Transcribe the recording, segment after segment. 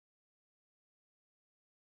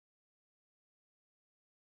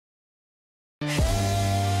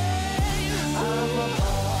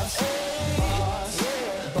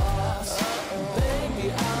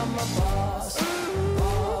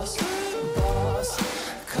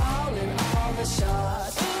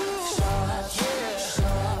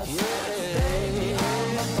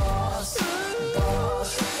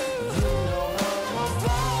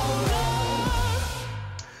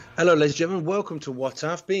Hello, ladies and gentlemen. Welcome to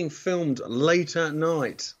Wtaf, being filmed late at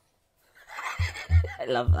night. I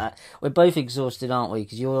love that. We're both exhausted, aren't we?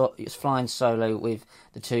 Because you're flying solo with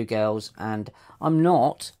the two girls, and I'm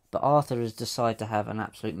not. But Arthur has decided to have an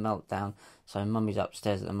absolute meltdown. So Mummy's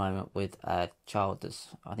upstairs at the moment with a child that's,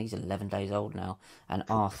 I think he's 11 days old now, and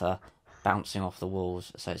Arthur bouncing off the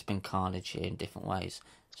walls. So it's been carnage here in different ways.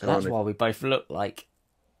 So that's Carnage. why we both look like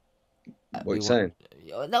What are we you want. saying?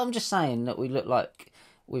 No, I'm just saying that we look like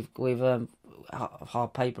we've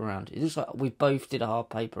hard paper round. It looks like we both did a hard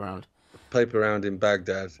paper round. Paper round in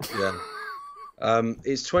Baghdad. Yeah.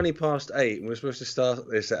 It's 20 past 8, and we're supposed to start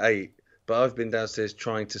this at 8, but I've been downstairs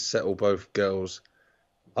trying to settle both girls.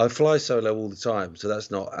 I fly solo all the time, so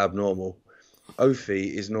that's not abnormal.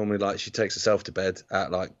 Ophi is normally like she takes herself to bed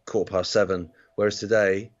at like 7:15, whereas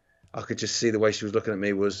today I could just see the way she was looking at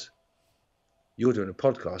me was, "You're doing a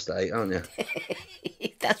podcast at 8, aren't you?"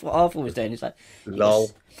 That's what Arthur was doing. It's like,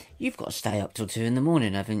 Lol. you've got to stay up till 2 in the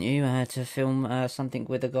morning, haven't you, to film something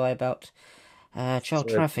with a guy about child So,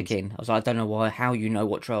 trafficking. I was like, I don't know how you know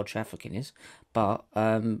what child trafficking is, but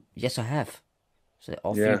yes, I have. So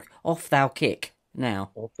yeah. off thou kick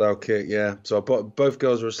now. Off thou kit, yeah. So both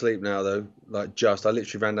girls are asleep now, though. I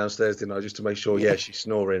literally ran downstairs, didn't I, just to make sure. Yeah. Yeah, she's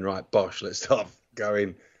snoring. Right, bosh, let's start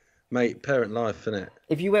going, mate. Parent life, innit?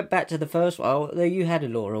 If you went back to the first one, although you had a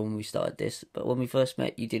Laura when we started this, but when we first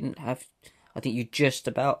met, you didn't have. I think you just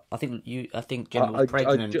about. I think Gemma was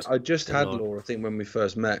pregnant. I just with had Laura. Laura, I think, when we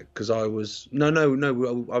first met, because I was no,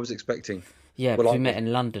 I was expecting. Yeah, Well, because I we met was,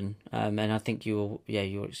 in London, and I think you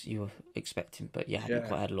were expecting, but you hadn't yeah,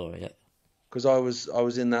 quite had Laura yet. because I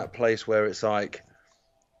was in that place where it's like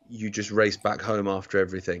you just race back home after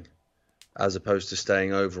everything, as opposed to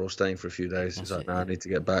staying over or staying for a few days. It's That's like, it. no, I Yeah, need to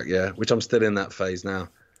get back. Yeah, which I'm still in that phase now.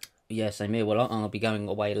 yeah, same here. Well, I'll be going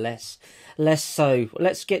away less so.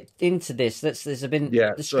 Let's get into this. There's been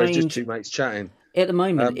Yeah, the so it's just strange two mates chatting. at the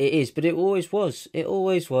moment. Um, It is, but it always was. It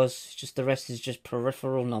always was. It's just the rest is just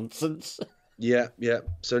peripheral nonsense. Yeah, yeah.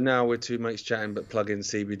 So now we're two mates chatting, but plug in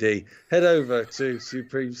CBD. Head over to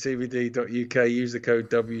supremecbd.uk. Use the code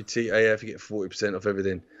WTAF. You get 40% off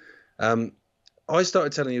everything. Um, I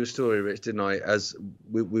started telling you a story, Rich, didn't I? As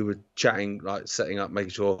we were chatting, like setting up,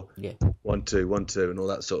 making sure Yeah, 1, 2, 1, 2, and all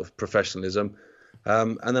that sort of professionalism.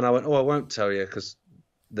 And then I went, oh, I won't tell you because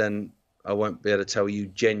then I won't be able to tell you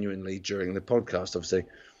genuinely during the podcast, obviously.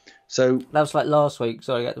 So that was like last week.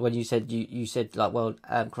 Sorry, when you said like, well,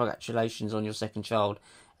 congratulations on your second child,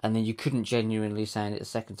 and then you couldn't genuinely say it the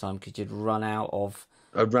second time because you'd run out of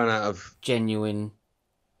I ran out of, genuineness.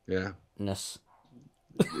 yeah.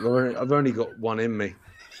 I've only got one in me.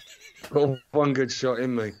 Got one good shot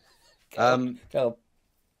in me. Go, go.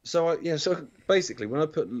 So basically, when I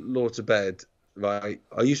put Laura to bed, right,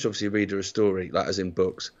 I used to obviously read her a story, like as in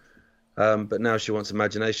books. But now she wants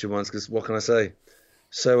imagination ones because what can I say?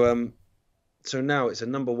 So now it's a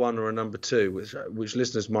number one or a number two, which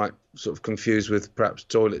listeners might sort of confuse with perhaps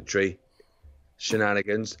toiletry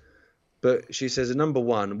shenanigans. But she says a number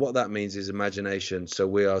one. What that means is imagination. So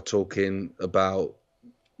we are talking about,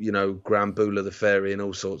 Grambula the fairy and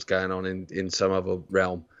all sorts going on in some other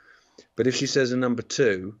realm. But if she says a number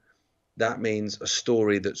two, that means a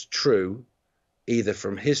story that's true, either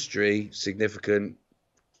from history, significant,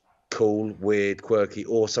 cool, weird, quirky,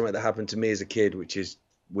 or something that happened to me as a kid, which is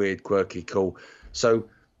weird, quirky, cool. So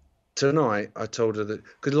tonight I told her that,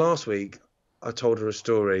 because last week I told her a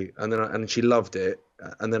story and she loved it.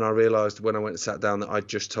 And then I realised when I went and sat down that I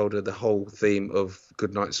just told her the whole theme of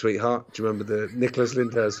Goodnight Sweetheart. Do you remember the Nicholas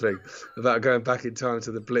Lyndhurst thing about going back in time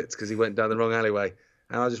to the Blitz because he went down the wrong alleyway?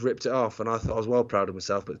 And I just ripped it off, and I thought I was well proud of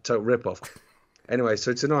myself, but total rip-off. Anyway,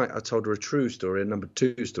 so tonight I told her a true story, a number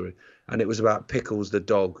two story, and it was about Pickles the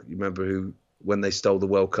dog. You remember when they stole the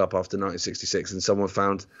World Cup after 1966, and someone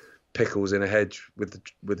found Pickles in a hedge with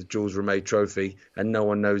the Jules Rimet trophy, and no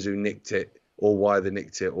one knows who nicked it or why they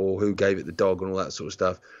nicked it or who gave it the dog and all that sort of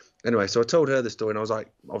stuff. Anyway, so I told her the story, and I was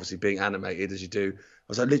like, obviously being animated as you do, I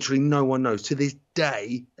was like, literally no one knows. To this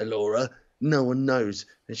day, Elora, no one knows.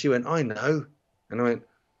 And she went, I know. And I went,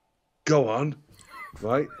 go on,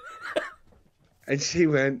 right? And she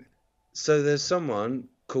went, so there's someone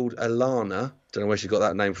called Alana, don't know where she got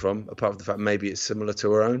that name from, apart from the fact maybe it's similar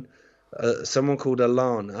to her own. Someone called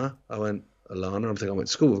Alana. I went, Alana? I'm thinking I went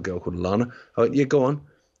to school with a girl called Alana. I went, yeah, go on.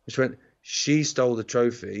 And she went, she stole the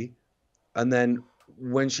trophy, and then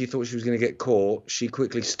when she thought she was going to get caught, she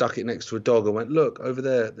quickly stuck it next to a dog and went, look, over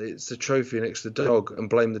there, it's the trophy next to the dog, and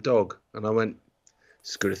blame the dog. And I went,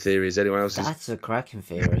 it's as good a theory as anyone else's. That's a cracking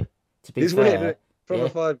theory. To be It's weird, isn't fair, it? From a yeah.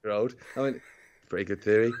 5-year-old. I went, pretty good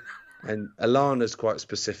theory. And Alana's quite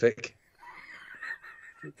specific.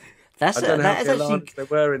 That's I don't know how that is many actually alarms there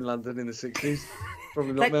were in London in the 60s.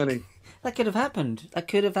 Probably not that, many. that could have happened. That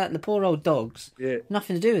could have happened. The poor old dogs. Yeah.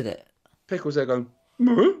 Nothing to do with it. Pickles there going,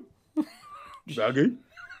 "Moo, Baggy."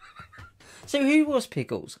 So who was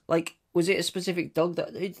Pickles? Like, was it a specific dog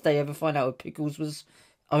that did they ever find out what Pickles was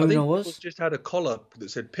I owner think was? Pickles just had a collar that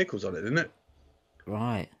said Pickles on it, didn't it?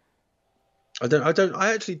 Right.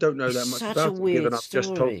 I actually don't know It's that much such about a it, weird given I've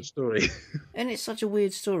just told the story. story. And it's such a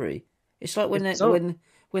weird story. It's like It's bizarre.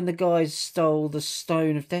 when the guys stole the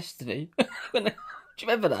Stone of Destiny. Do you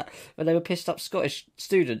remember that? When they were pissed up Scottish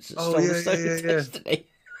students that Oh, stole the yeah, Stone yeah, of yeah, yeah. Destiny.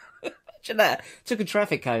 Imagine that. Took a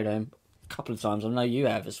traffic code home a couple of times. I know you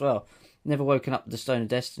have as well. Never woken up with the Stone of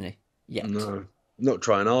Destiny yet. No, not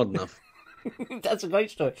trying hard enough. That's a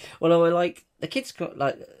great story. Well, I like the kids got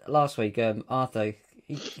like last week. Arthur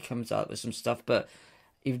he comes up with some stuff, but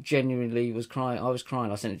he genuinely was crying. I was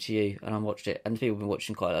crying. I sent it to you, and I watched it. And people have been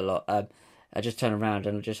watching quite a lot. I just turned around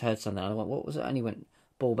and I just heard something. And I went, "What was it?" And he went,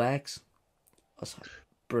 "Ball bags." I was like,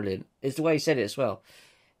 "Brilliant!" It's the way he said it as well.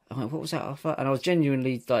 I went, "What was that?" And I was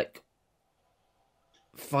genuinely like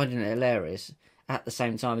finding it hilarious at the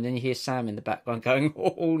same time. And then you hear Sam in the background going,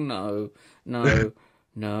 "Oh no, no,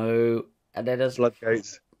 no!" And then there's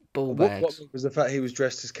Floodgates. ball What bags. was the fact he was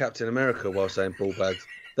dressed as Captain America while saying ball bags?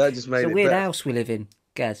 That just made It's a it weird better. house we live in,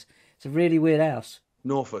 Gaz. It's a really weird house.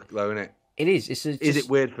 Norfolk, though, isn't it? It is. Is it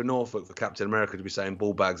weird for Norfolk for Captain America to be saying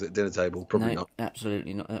ball bags at dinner table? Probably No, not.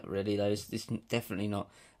 absolutely not really. Though it's definitely not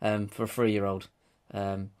for a 3-year-old.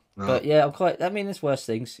 No. But yeah, I'm quite. I mean, there's worse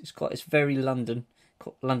things. It's very London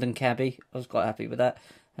cabby. I was quite happy with that.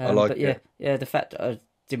 I like but yeah, it. yeah, the fact that I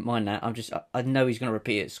didn't mind that. I know he's going to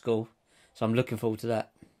repeat it at school, so I'm looking forward to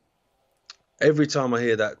that. Every time I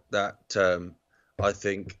hear that term, I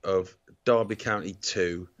think of Derby County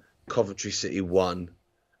 2, Coventry City 1,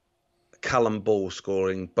 Callum Ball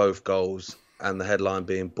scoring both goals, and the headline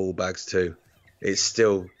being ball bags 2. It's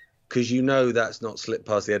still, because you know that's not slipped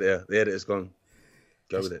past the editor. The editor's gone,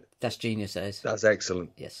 go with it. That's genius, that is. That's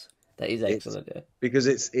excellent. Yes, that is excellent. Yeah. Because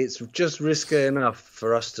it's just risky enough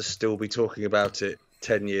for us to still be talking about it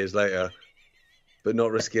 10 years later, but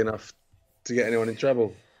not risky enough to get anyone in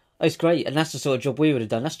trouble. Oh, it's great, and that's the sort of job we would have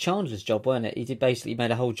done. That's Chandler's job, wasn't it? He basically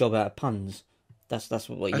made a whole job out of puns. That's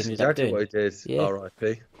what he That's ended up exactly doing. what he did. Yeah.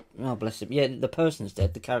 R.I.P. Oh, bless him. Yeah, the person's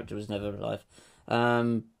dead. The character was never alive.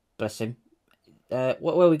 Bless him. Where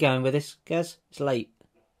are we going with this, Gaz? It's late.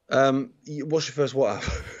 What's your first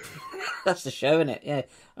Wtaf? That's the show, isn't it?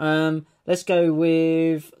 Yeah. Let's go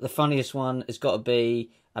with the funniest one. It's got to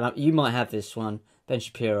be, and you might have this one, Ben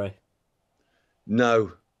Shapiro.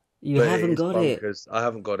 No. You but haven't is got it. bonkers. I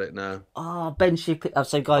haven't got it now. Oh, Ben Shapiro.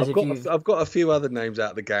 So, guys, I've got a few other names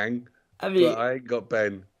out of the gang, but I ain't got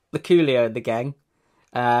Ben. The Coolio and the gang.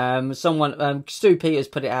 Stu Peters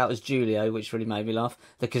put it out as Julio, which really made me laugh.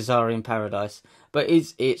 The Khazarian Paradise, but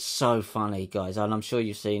it's so funny, guys, and I'm sure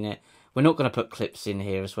you've seen it. We're not going to put clips in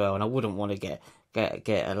here as well, and I wouldn't want to get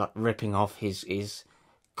like ripping off his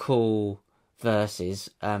cool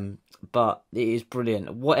verses. But it is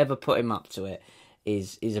brilliant. Whatever put him up to it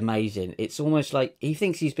is amazing. It's almost like he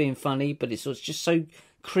thinks he's being funny, but it's just so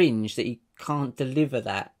cringe that he can't deliver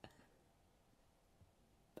that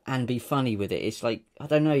and be funny with it. It's like, I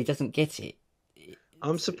don't know, he doesn't get it.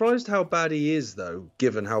 I'm surprised how bad he is, though,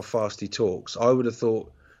 given how fast he talks. I would have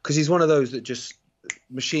thought, because he's one of those that just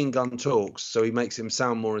machine gun talks, so he makes him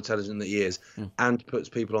sound more intelligent than he is, and puts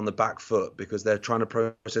people on the back foot because they're trying to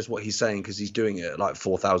process what he's saying because he's doing it at like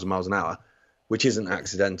 4,000 miles an hour, which isn't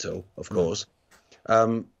accidental, of course.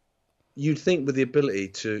 You'd think with the ability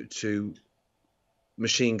to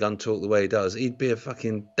machine gun talk the way he does, he'd be a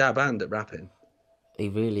fucking dab hand at rapping. He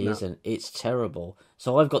really isn't. It's terrible.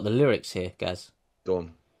 So I've got the lyrics here, Gaz. Go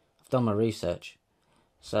on. I've done my research.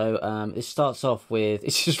 So it starts off with,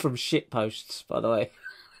 it's just from Shitposts, by the way.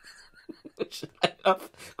 Which I love.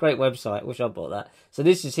 Great website. Wish I bought that. So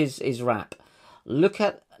this is his rap.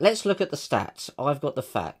 Let's look at the stats. I've got the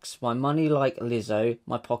facts. My money like Lizzo.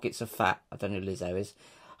 My pockets are fat. I don't know who Lizzo is.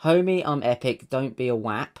 Homie, I'm epic. Don't be a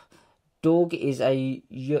wap. Dog is a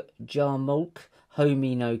Yarmulke.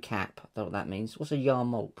 Homie, no cap. I don't know what that means. What's a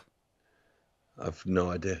Yarmulke? I've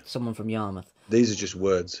no idea. Someone from Yarmouth. These are just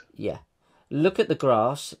words. Yeah. Look at the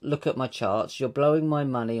grass. Look at my charts. You're blowing my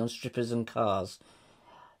money on strippers and cars.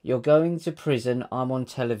 You're going to prison. I'm on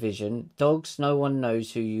television. Dogs, no one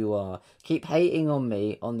knows who you are. Keep hating on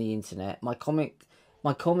me on the internet. My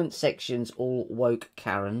comment section's all woke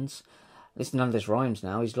Karens. Listen, none of this rhymes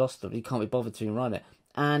now. He's lost them. He can't be bothered to even write it.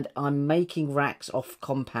 And I'm making racks off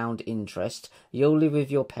compound interest. You'll live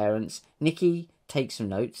with your parents. Nikki, take some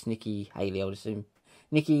notes. Nikki Haley, I would assume.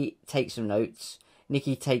 Nikki, take some notes.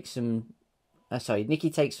 Nikki, take some Sorry, Nikki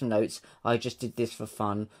takes some notes. I just did this for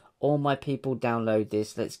fun. All my people download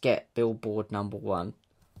this. Let's get Billboard #1.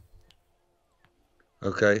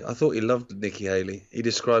 Okay, I thought he loved Nikki Haley. He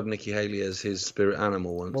described Nikki Haley as his spirit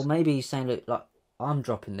animal once. Well, maybe he's saying, look, like, I'm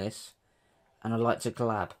dropping this, and I'd like to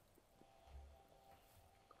collab.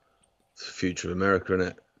 It's the future of America, isn't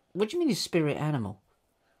it? What do you mean his spirit animal?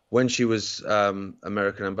 When she was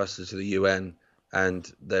American ambassador to the UN,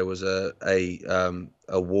 and there was a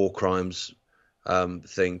war crimes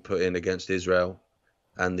thing put in against Israel,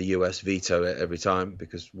 and the US veto it every time,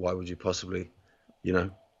 because why would you possibly,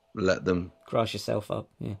 let them Cross yourself up,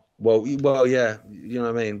 yeah. Well, yeah, you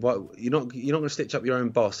know what I mean. What you're not going to stitch up your own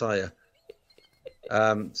boss, are you?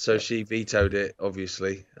 So she vetoed it,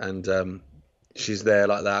 obviously, and she's there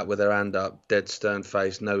like that with her hand up, dead stern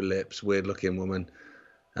face, no lips, weird looking woman,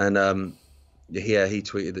 and yeah, he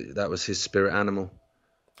tweeted that was his spirit animal.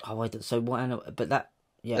 Oh, wait, so what animal? But that,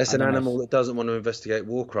 yeah, that's an animal that doesn't want to investigate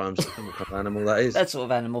war crimes. What kind of animal that is? That sort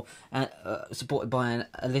of animal, supported by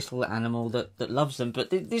a little animal that loves them.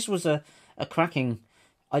 But this was a cracking.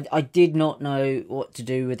 I did not know what to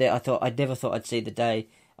do with it. I never thought I'd see the day.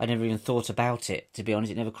 I never even thought about it, to be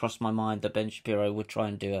honest. It never crossed my mind that Ben Shapiro would try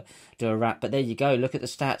and do a rap. But there you go. Look at the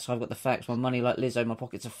stats. I've got the facts. My money like Lizzo. My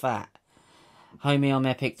pockets are fat. Homie, I'm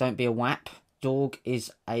epic. Don't be a wap. Dog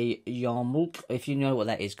is a yarmulke. If you know what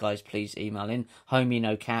that is, guys, please email in. Homie,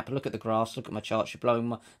 no cap. Look at the graphs. Look at my charts. You're blowing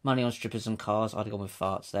my money on strippers and cars. I'd have gone with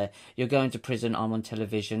farts there. You're going to prison. I'm on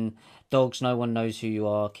television. Dogs, no one knows who you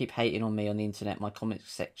are. Keep hating on me on the internet. My comment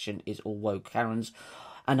section is all woke Karens.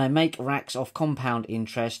 And I make racks off compound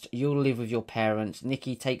interest. You'll live with your parents.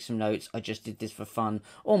 Nikki, take some notes. I just did this for fun.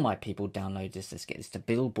 All my people download this. Let's get this to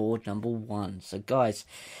Billboard #1. So, guys,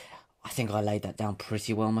 I think I laid that down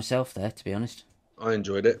pretty well myself there, to be honest. I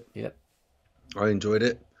enjoyed it. Yep. I enjoyed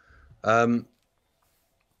it. A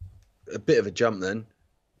bit of a jump then.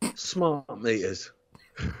 Smart meters.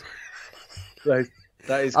 that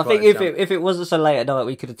is. I think if it wasn't so late at night,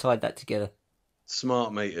 we could have tied that together.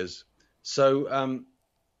 Smart meters. So,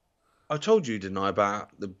 I told you, didn't I, about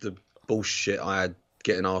the bullshit I had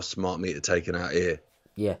getting our smart meter taken out here.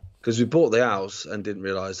 Yeah. Because we bought the house and didn't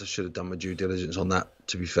realise I should have done my due diligence on that,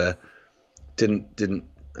 to be fair. Didn't,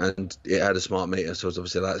 and it had a smart meter, so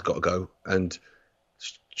obviously that's got to go. And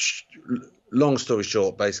long story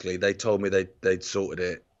short, basically, they told me they'd sorted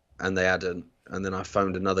it, and they hadn't. And then I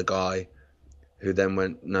phoned another guy who then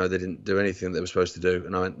went, no, they didn't do anything they were supposed to do.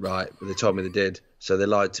 And I went, right, but they told me they did. So they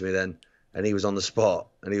lied to me then. And he was on the spot,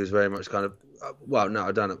 and he was very much kind of, well, no,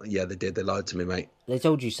 I don't. Yeah, they did. They lied to me, mate. They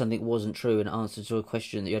told you something wasn't true in answer to a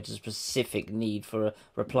question that you had a specific need for a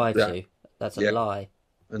reply to. That's a lie.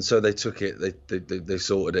 And so they took it. They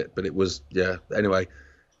sorted it, but it was Anyway,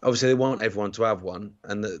 obviously they want everyone to have one,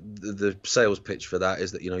 and the sales pitch for that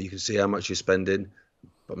is that you can see how much you're spending.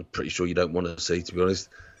 I'm pretty sure you don't want to see, to be honest.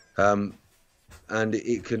 And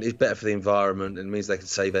it's better for the environment, and means they can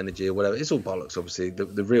save energy or whatever. It's all bollocks, obviously.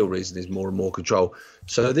 The real reason is more and more control.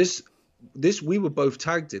 So this we were both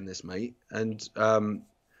tagged in this, mate. And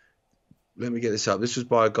let me get this up. This was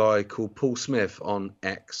by a guy called Paul Smith on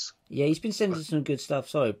X. Yeah, he's been sending some good stuff.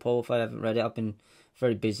 Sorry, Paul, if I haven't read it. I've been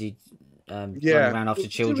very busy running around after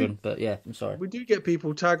children. But yeah, I'm sorry. We do get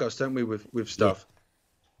people tag us, don't we, with stuff. Yeah.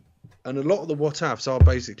 And a lot of the Wtafs are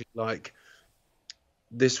basically like,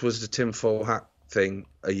 this was the tinfoil hat thing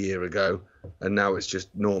a year ago, and now it's just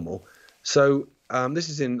normal. So this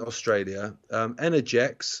is in Australia.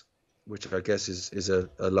 Energex, which I guess is a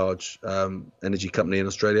large energy company in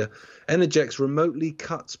Australia. Energex remotely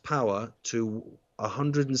cuts power to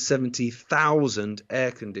 170,000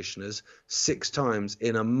 air conditioners 6 times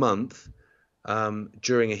in a month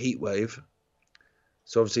during a heat wave.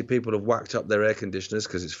 So obviously people have whacked up their air conditioners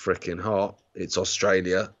because it's freaking hot. It's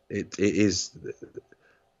Australia. It is...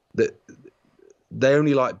 They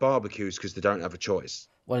only like barbecues because they don't have a choice.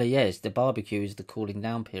 Well, yes, the barbecue is the cooling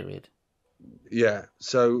down period. Yeah,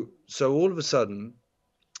 so all of a sudden,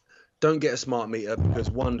 don't get a smart meter because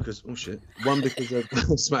because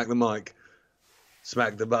of smack the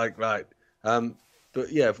mic, right?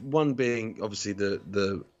 But yeah, one being obviously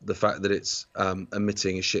the fact that it's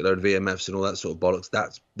emitting a shitload of EMFs and all that sort of bollocks.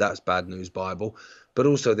 That's bad news, Bible. But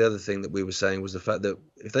also the other thing that we were saying was the fact that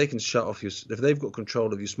if they can shut off if they've got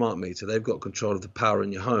control of your smart meter, they've got control of the power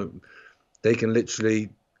in your home. They can literally,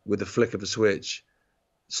 with a flick of a switch,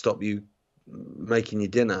 stop you making your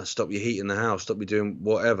dinner, stop you heating the house, stop you doing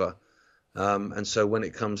whatever. And so when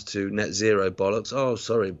it comes to net zero bollocks, oh,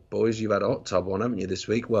 sorry, boys, you've had a hot tub on, haven't you, this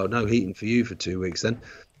week? Well, no heating for you for 2 weeks then.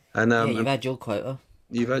 And you've had your quota.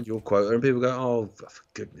 You've had your quota, and people go, oh, for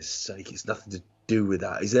goodness sake, it's nothing to do with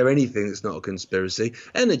that? Is there anything that's not a conspiracy?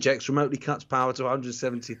 Energex remotely cuts power to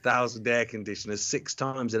 170,000 air conditioners 6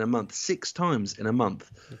 times in a month. 6 times in a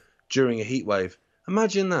month during a heat wave.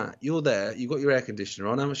 Imagine that. You're there, you've got your air conditioner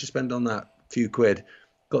on. How much you spend on that? A few quid.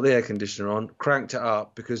 Got the air conditioner on, cranked it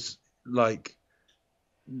up because, like,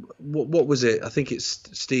 what was it? I think it's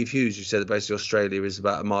Steve Hughes who said that basically Australia is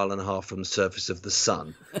about a mile and a half from the surface of the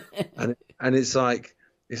sun. And it's like,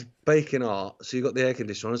 it's baking art. So you've got the air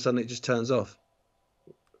conditioner on and suddenly it just turns off.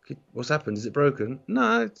 What's happened? Is it broken?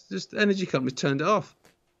 No, it's just energy companies turned it off.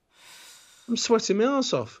 I'm sweating my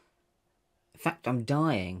ass off. In fact, I'm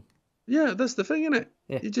dying. Yeah, that's the thing, isn't it?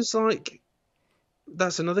 Yeah. You're just like,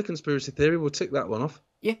 that's another conspiracy theory. We'll tick that one off.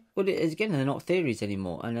 Yeah, well, again, they're not theories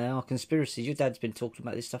anymore, and they are conspiracies. Your dad's been talking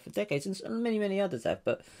about this stuff for decades, and many, many others have.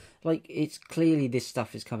 But like, it's clearly this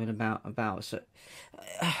stuff is coming about. So,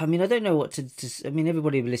 I mean, I don't know what to. I mean,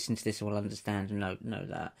 everybody who listens to this will understand and know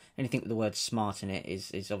that anything with the word "smart" in it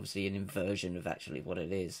is obviously an inversion of actually what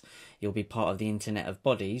it is. You'll be part of the Internet of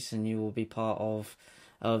Bodies, and you will be part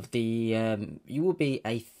of the. You will be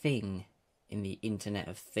a thing in the Internet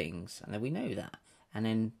of Things, and then we know that, and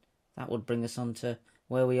then that would bring us on to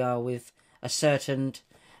where we are with a certain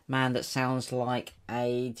man that sounds like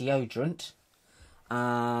a deodorant,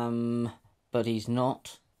 but he's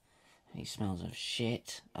not. He smells of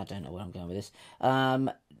shit. I don't know where I'm going with this.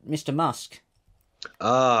 Mr. Musk.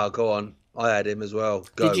 Ah, go on. I had him as well.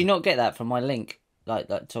 Go. Did you not get that from my link? Like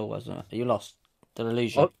that at all, wasn't it? You lost. Did I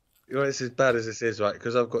lose you? Oh, you know, it's as bad as this is, right?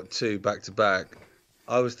 Because I've got two back to back.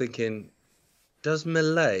 I was thinking, does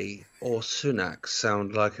Malay or Sunak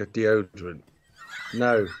sound like a deodorant?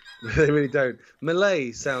 No, they really don't.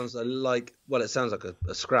 Malay sounds like, well, it sounds like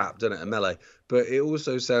a scrap, doesn't it? A melee. But it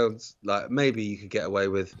also sounds like maybe you could get away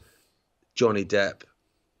with Johnny Depp.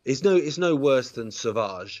 It's no worse than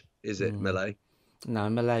Sauvage, is it, Malay? No,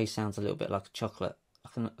 Malay sounds a little bit like a chocolate.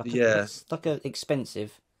 Yeah. Like a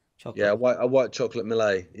expensive chocolate. Yeah, a white chocolate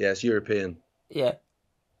Malay. Yeah, it's European. Yeah.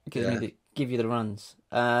 Give you the runs.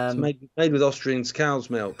 It's made with Austrian cow's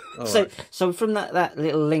milk. So from that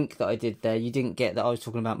little link that I did there, you didn't get that I was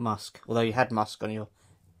talking about Musk, although you had Musk on your.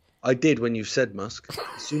 I did when you said Musk.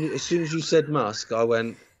 As soon as you said Musk, I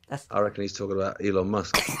went. I reckon he's talking about Elon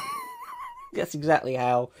Musk. That's exactly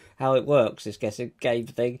how it works. This game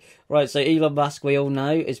thing, right? So Elon Musk, we all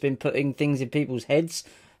know, has been putting things in people's heads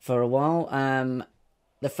for a while.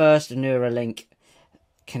 The first Neuralink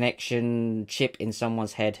connection chip in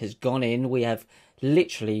someone's head has gone in. We have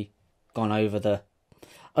literally gone over the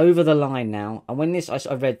line now. And when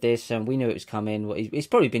I read this, and we knew it was coming. Well, it's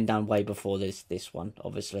probably been done way before this one,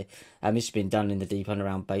 obviously. It's been done in the deep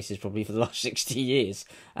underground bases probably for the last 60 years.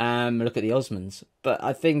 Look at the Osmonds. But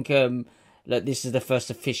I think look, this is the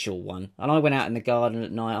first official one. And I went out in the garden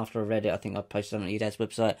at night after I read it. I think I posted something on your dad's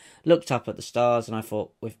website. Looked up at the stars, and I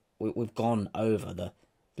thought we've gone over the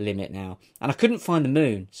limit now. And I couldn't find the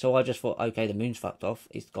moon, so I just thought, okay, the moon's fucked off.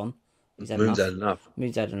 It's gone. Moon's had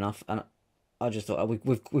enough. And I just thought,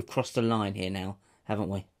 we've crossed the line here now, haven't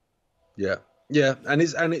we? Yeah, and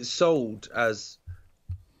it's sold as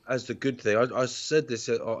the good thing. I said this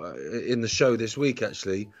in the show this week,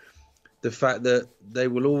 actually. The fact that they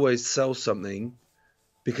will always sell something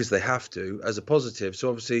because they have to as a positive. So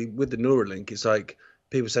obviously with the Neuralink, it's like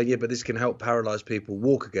people say, yeah, but this can help paralyzed people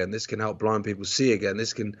walk again. This can help blind people see again.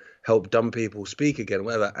 This can help dumb people speak again,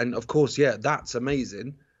 whatever. And of course, yeah, that's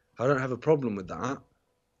amazing. I don't have a problem with that.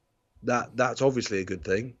 That's obviously a good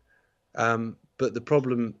thing. But the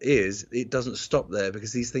problem is it doesn't stop there,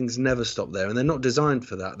 because these things never stop there, and they're not designed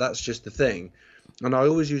for that. That's just the thing. And I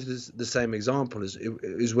always use the same example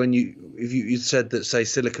is when if you said that, say,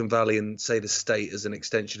 Silicon Valley and say the state as an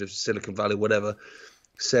extension of Silicon Valley, whatever,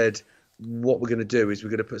 said what we're going to do is we're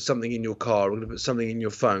going to put something in your car, we're going to put something in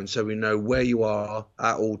your phone, so we know where you are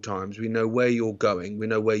at all times, we know where you're going, we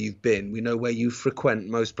know where you've been, we know where you frequent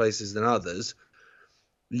most places than others.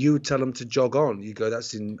 You would tell them to jog on. You go,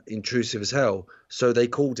 that's intrusive as hell. So they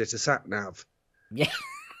called it a sat nav. Yeah.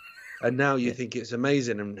 And now you think it's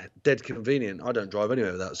amazing and dead convenient. I don't drive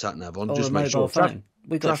anywhere without sat nav on. Or just a make mobile sure. phone.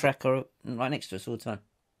 We've got a tracker right next to us all the time.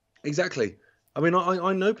 Exactly. I mean,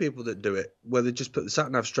 I know people that do it where they just put the sat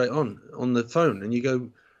nav straight on the phone, and you go,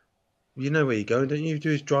 you know where you're going, don't you? You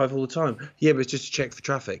do is drive all the time. Yeah, but it's just to check for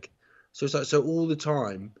traffic. So it's like, so all the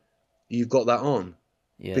time you've got that on.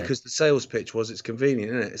 Yeah. Because the sales pitch was it's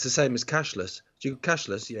convenient, isn't it? It's the same as cashless. Do you go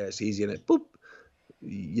cashless? Yeah, it's easy, isn't it? Boop.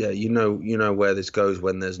 Yeah, you know where this goes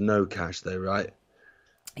when there's no cash there, right?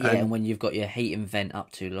 Yeah, and when you've got your heating vent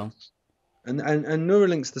up too long. And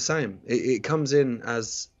Neuralink's the same. It comes in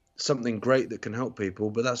as something great that can help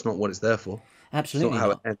people, but that's not what it's there for. Absolutely it's not.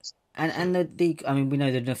 How it ends. And I mean, we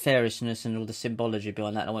know the nefariousness and all the symbology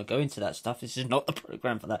behind that. I won't go into that stuff. This is not the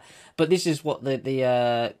program for that. But this is what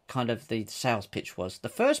the kind of the sales pitch was. The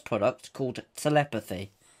first product, called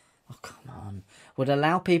telepathy, oh come on, would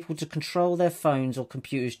allow people to control their phones or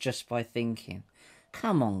computers just by thinking.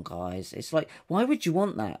 Come on, guys. It's like, why would you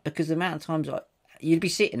want that? Because the amount of times you'd be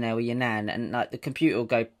sitting there with your nan, and like the computer will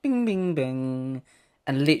go bing, bing, bing,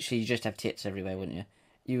 and literally you just have tits everywhere, wouldn't you?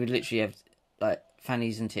 You would literally have like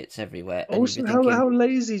fannies and tits everywhere. And Also, thinking, how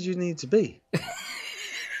lazy do you need to be?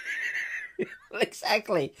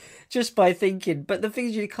 exactly, just by thinking. But the thing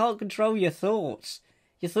is, you can't control your thoughts.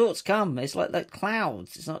 Your thoughts come. It's like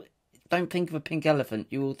clouds. It's not. Don't think of a pink elephant.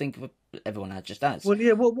 You will think of everyone just does. Well,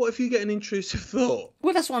 yeah. What if you get an intrusive thought?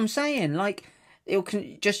 Well, that's what I'm saying. Like, you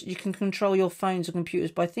can control your phones or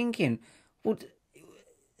computers by thinking. Well,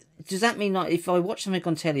 does that mean like if I watch something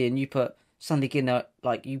on telly and you put something in there,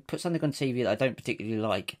 like you put something on TV that I don't particularly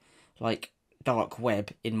like dark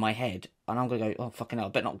web in my head, and I'm gonna go, oh fucking hell,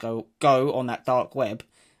 I better not go on that dark web,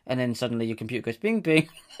 and then suddenly your computer goes bing bing.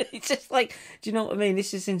 It's just like, do you know what I mean?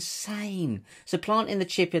 This is insane. So planting the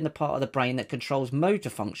chip in the part of the brain that controls motor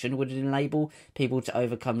function would enable people to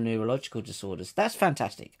overcome neurological disorders. That's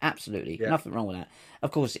fantastic. Absolutely. Yeah. Nothing wrong with that. Of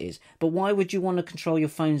course it is. But why would you want to control your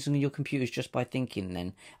phones and your computers just by thinking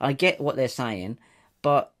then? I get what they're saying,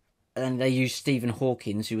 but and they use Stephen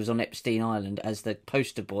Hawkins, who was on Epstein Island, as the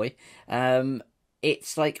poster boy.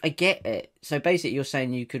 It's like, I get it. So basically you're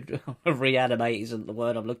saying you could reanimate isn't the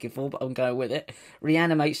word I'm looking for, but I'm going with it.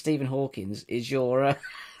 Reanimate Stephen Hawkins is your...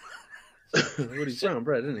 Well, he's brown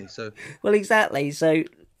bread, isn't he? So well, exactly. So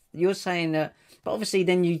you're saying that... But obviously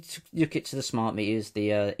then you look it to the smart meters,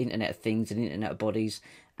 the Internet of Things and Internet of Bodies,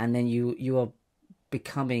 and then you are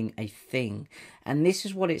becoming a thing. And this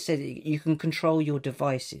is what it said. You can control your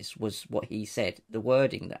devices, was what he said. The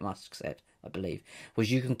wording that Musk said, I believe, was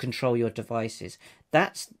you can control your devices.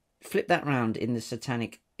 Flip that round in the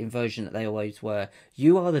satanic inversion that they always were.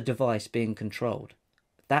 You are the device being controlled.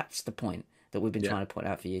 That's the point that we've been trying to point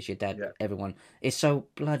out for years. Your dad, everyone. It's so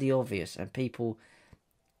bloody obvious. And people...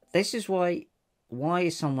 This is why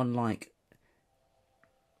is someone like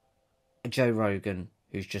Joe Rogan,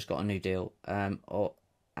 who's just got a new deal, and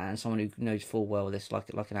someone who knows full well this, like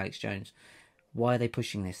an Alex Jones, why are they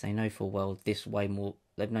pushing this? They know full well this way more.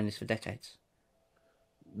 They've known this for decades.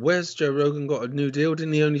 Where's Joe Rogan got a new deal?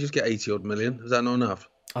 Didn't he only just get 80 odd million? Is that not enough?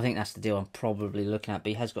 I think that's the deal I'm probably looking at, but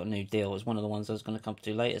he has got a new deal. It's one of the ones I was going to come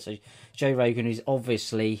to later. So Joe Rogan is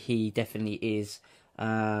obviously, he definitely is,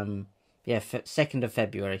 2nd of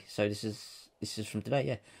February. So this is from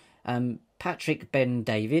today, yeah. Patrick Ben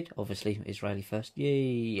David, obviously Israeli first.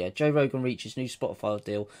 Yeah. Joe Rogan reaches new Spotify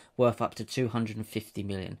deal worth up to 250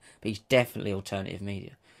 million, but he's definitely alternative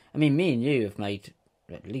media. I mean, me and you have made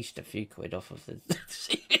at least a few quid off of the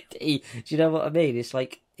CBD. Do you know what I mean? It's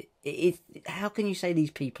like, how can you say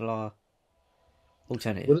these people are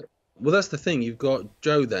alternative? Well, that's the thing. You've got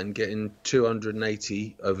Joe then getting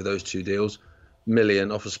 280 over those two deals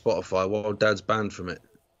million off of Spotify while Dad's banned from it.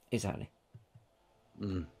 Exactly.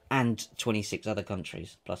 And 26 other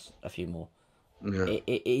countries, plus a few more. Yeah.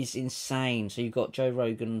 It is insane. So you've got Joe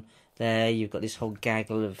Rogan there, you've got this whole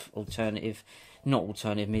gaggle of not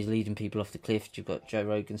alternative means leading people off the cliff. You've got Joe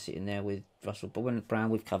Rogan sitting there with Russell Brown.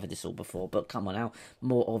 We've covered this all before, but come on, how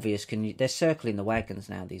more obvious can you... They're circling the wagons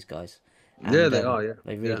now, these guys. And, yeah, they are, yeah.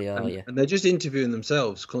 They really are, yeah. And they're just interviewing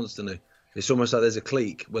themselves constantly. It's almost like there's a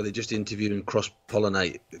clique where they just interview and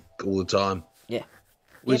cross-pollinate all the time. Yeah.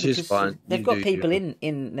 Which is fine. They've got people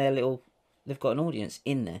in their little... They've got an audience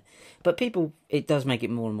in there. But people, it does make it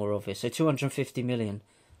more and more obvious. So 250 million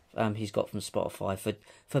he's got from Spotify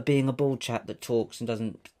for being a bald chap that talks and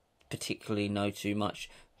doesn't particularly know too much.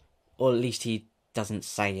 Or at least he doesn't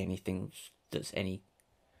say anything that's any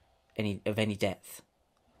of any depth.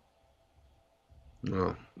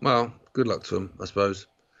 Oh, well, good luck to him, I suppose.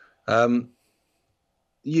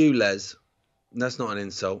 You, Les, that's not an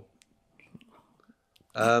insult.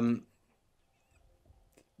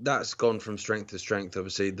 That's gone from strength to strength,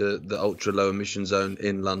 obviously, the ultra low emission zone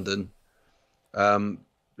in London.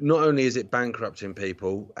 Not only is it bankrupting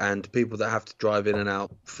people and people that have to drive in and out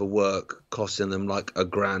for work, costing them like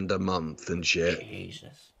 $1,000 a month and shit.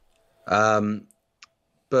 Jesus.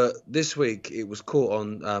 But this week it was caught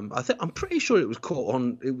on. I'm pretty sure it was caught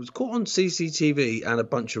on. It was caught on CCTV and a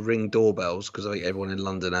bunch of Ring doorbells because I think everyone in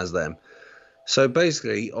London has them. So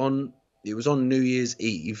basically, it was on New Year's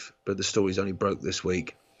Eve, but the story's only broke this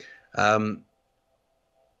week. A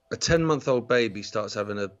 10-month-old baby starts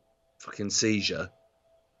having a fucking seizure.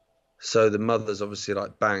 So the mother's obviously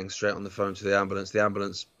like bang straight on the phone to the ambulance. The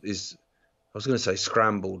ambulance is was going to say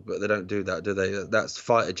scrambled, but they don't do that, do they? That's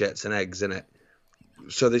fighter jets and eggs, isn't it?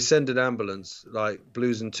 So they send an ambulance, like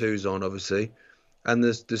blues and twos on, obviously, and the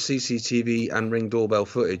CCTV and Ring doorbell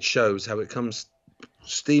footage shows how it comes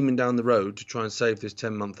steaming down the road to try and save this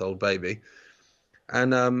 10-month-old baby.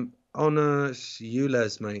 And on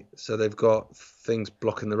ULEZ, mate, so they've got things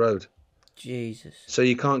blocking the road. Jesus. So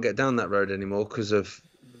you can't get down that road anymore because of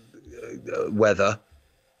weather.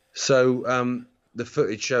 So the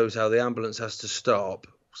footage shows how the ambulance has to stop,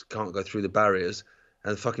 can't go through the barriers,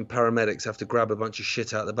 and the fucking paramedics have to grab a bunch of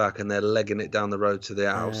shit out the back and they're legging it down the road to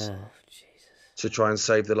the house Jesus. to try and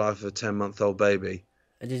save the life of a 10-month-old baby.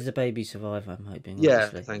 Does the baby survive, I'm hoping? Yeah,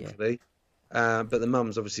 Obviously. thankfully. Yeah. But the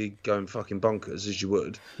mum's obviously going fucking bonkers, as you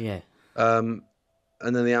would. Yeah. And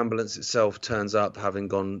then the ambulance itself turns up, having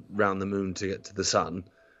gone round the moon to get to the sun,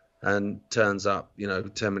 and turns up,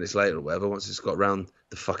 10 minutes later or whatever, once it's got round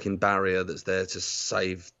the fucking barrier that's there to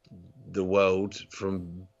save the world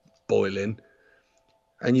from boiling.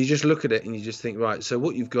 And you just look at it and you just think, right, so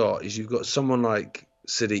what you've got is you've got someone like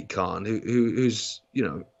Sadiq Khan, who's,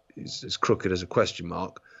 is as crooked as a question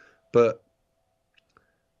mark, but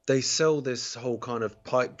they sell this whole kind of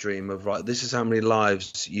pipe dream of, right, this is how many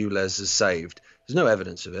lives ULEZ has saved. There's no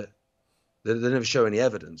evidence of it. They never show any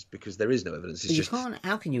evidence because there is no evidence. It's just,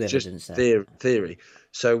 how can you evidence that? Theory.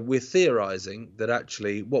 So we're theorising that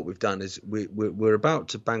actually what we've done is we're about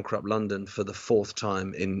to bankrupt London for the 4th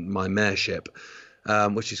time in my mayorship,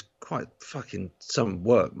 which is quite fucking some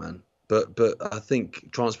work, man. But I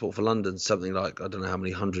think Transport for London's something like, I don't know how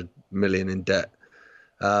many 100 million in debt,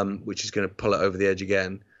 which is going to pull it over the edge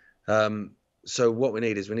again. So what we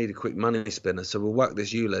need a quick money spinner. So we'll whack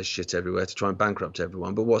this ULEZ shit everywhere to try and bankrupt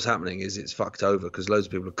everyone. But what's happening is it's fucked over because loads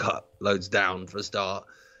of people have cut loads down for a start.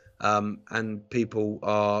 And people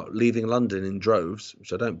are leaving London in droves,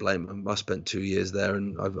 which I don't blame them. I spent 2 years there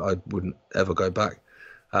and I wouldn't ever go back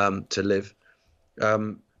to live.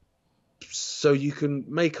 So you can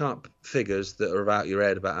make up figures that are about your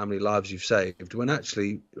head about how many lives you've saved, when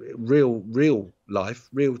actually real life,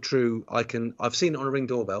 real true, I've seen it on a Ring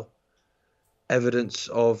doorbell, evidence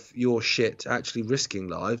of your shit actually risking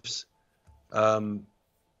lives. And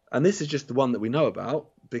this is just the one that we know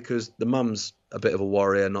about because the mum's a bit of a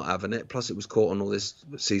warrior not having it. Plus it was caught on all this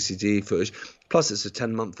CCTV footage. Plus it's a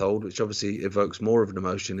 10-month-old, which obviously evokes more of an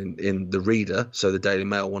emotion in the reader. So the Daily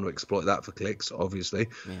Mail want to exploit that for clicks, obviously.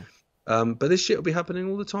 Yeah. But this shit will be happening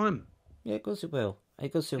all the time. Yeah, of course it will.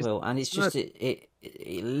 Of course it will. And it's just, it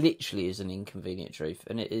literally is an inconvenient truth.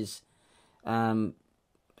 And it is,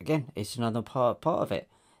 again, it's another part of it.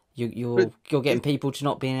 You're getting people to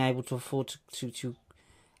not being able to afford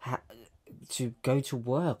to go to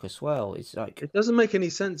work as well. It's like, it doesn't make any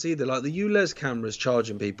sense either. Like the ULEZ cameras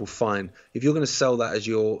charging people, fine. If you're going to sell that as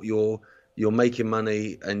you're making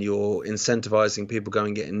money and you're incentivizing people going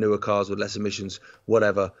and getting newer cars with less emissions,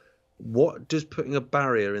 whatever. What does putting a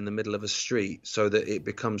barrier in the middle of a street so that it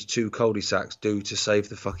becomes 2 cul-de-sacs do to save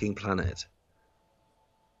the fucking planet?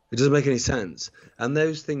 It doesn't make any sense. And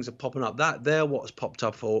those things are popping up. They're what's popped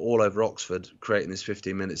up all over Oxford, creating this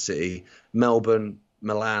 15-minute city. Melbourne,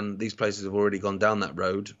 Milan, these places have already gone down that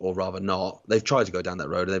road, or rather not. They've tried to go down that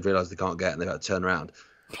road and they've realised they can't get it and they've had to turn around.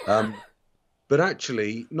 But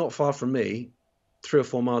actually, not far from me, 3 or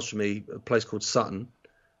 4 miles from me, a place called Sutton,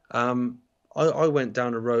 I went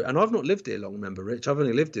down a road, and I've not lived here long, remember, Rich. I've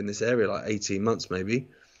only lived in this area like 18 months maybe.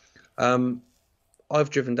 I've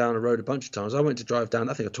driven down a road a bunch of times. I went to drive down,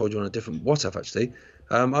 I think I told you on a different Wtaf actually.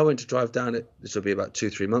 I went to drive down it, this will be about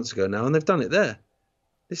 2-3 months ago now, and they've done it there.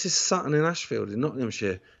 This is Sutton in Ashfield in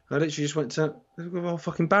Nottinghamshire. I literally just went to, they've got a whole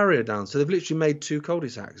fucking barrier down. So they've literally made 2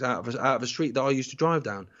 cul-de-sacs out of a street that I used to drive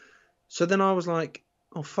down. So then I was like,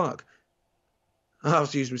 oh fuck. I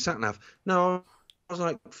was using my sat-nav. No, I was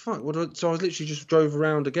like, fuck. So I was literally just drove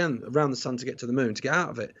around the sun to get to the moon, to get out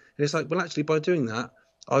of it. And it's like, well, actually, by doing that,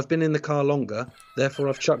 I've been in the car longer. Therefore,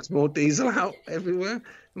 I've chucked more diesel out everywhere.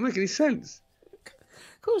 It doesn't make any sense.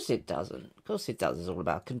 of course it doesn't. Of course it does. It's all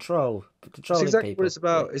about controlling It's exactly people. what it's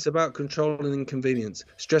about. Yeah. It's about controlling inconvenience,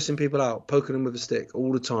 stressing people out, poking them with a stick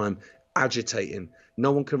all the time, agitating.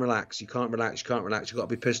 No one can relax. You can't relax. You've got to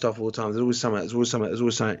be pissed off all the time. There's always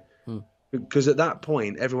something. Because at that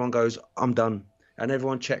point, everyone goes, I'm done. And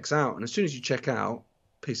everyone checks out. And as soon as you check out,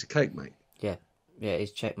 piece of cake, mate. Yeah,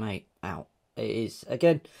 it's checkmate out. It is.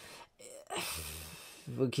 Again,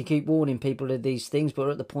 we can keep warning people of these things, but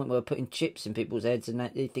we're at the point where we're putting chips in people's heads and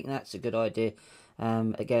they think that's a good idea.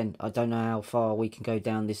 Again, I don't know how far we can go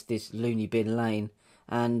down this loony bin lane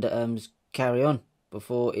and carry on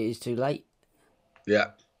before it is too late.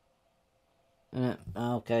 Yeah.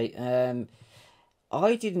 Okay.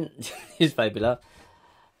 I didn't... Here's baby love.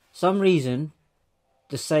 some reason,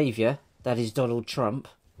 the saviour, that is Donald Trump,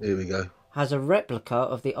 Here we go. has a replica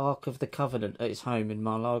of the Ark of the Covenant at his home in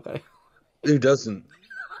Mar-a-Lago. Who doesn't?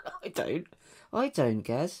 I don't,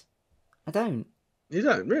 Gaz. I don't. You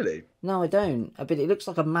don't really? No, I don't. But it looks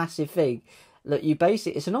like a massive thing. Look,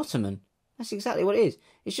 it's an ottoman. That's exactly what it is.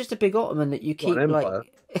 It's just a big ottoman that you keep What, an empire?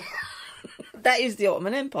 That is the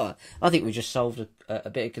Ottoman Empire. I think we just solved a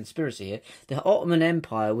bit of conspiracy here. The Ottoman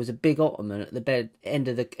Empire was a big ottoman at the end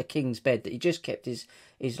of a king's bed that he just kept his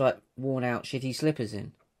like worn out shitty slippers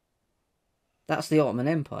in. That's the Ottoman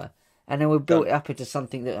Empire. And then we built it up into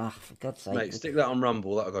something that, for God's sake. Mate, stick that on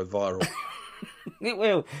Rumble, that'll go viral. It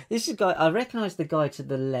will. This is guy. I recognise the guy to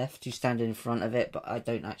the left who's standing in front of it, but I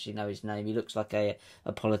don't actually know his name. He looks like a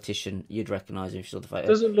politician. You'd recognise him if you saw the photo.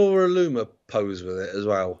 Doesn't Laura Loomer pose with it as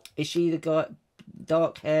well? Is she the guy?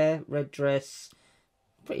 Dark hair, red dress.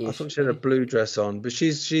 Pretty. I thought she had a blue dress on, but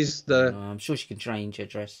she's the. I'm sure she can change her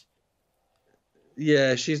dress.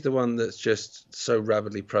 Yeah, she's the one that's just so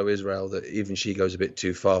rabidly pro-Israel that even she goes a bit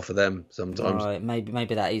too far for them sometimes. Right,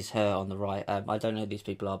 maybe that is her on the right. I don't know who these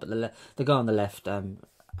people are, but the guy on the left, I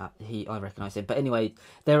recognise him. But anyway,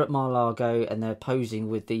 they're at Mar-a-Lago and they're posing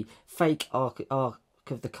with the fake Ark of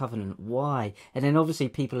the Covenant. Why? And then obviously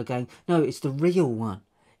people are going, no, it's the real one.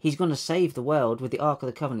 He's going to save the world with the Ark of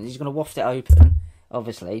the Covenant. He's going to waft it open.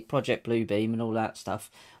 Obviously, Project Bluebeam and all that stuff,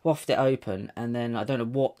 waft it open, and then I don't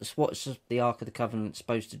know what's the Ark of the Covenant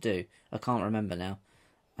supposed to do. I can't remember now.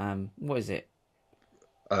 What is it?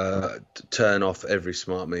 Turn off every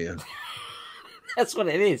smart meter. That's what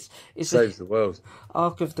it is. It saves the world.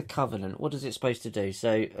 Ark of the Covenant. What is it supposed to do?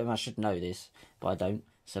 So I should know this, but I don't.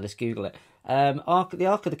 So let's Google it. The Ark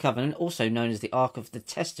of the Covenant, also known as the Ark of the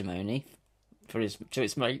Testimony, to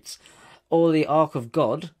its mates, or the Ark of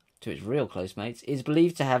God, to its real close mates, is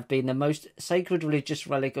believed to have been the most sacred religious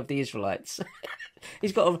relic of the Israelites.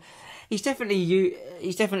 He's definitely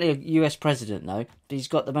a US president though. He's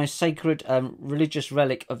got the most sacred religious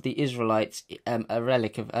relic of the Israelites, a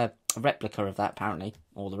replica of that apparently,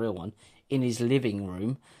 or the real one, in his living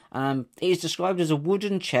room. It is described as a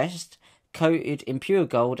wooden chest coated in pure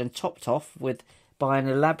gold and topped off by an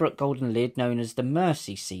elaborate golden lid known as the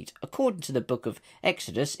mercy seat. According to the book of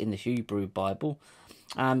Exodus in the Hebrew Bible,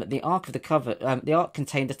 the Ark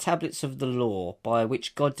contained the tablets of the law by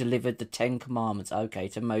which God delivered the 10 Commandments,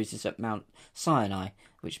 to Moses at Mount Sinai,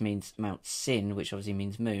 which means Mount Sin, which obviously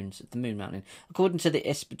means moon, so the moon mountain. According to the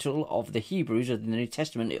Espital of the Hebrews of the New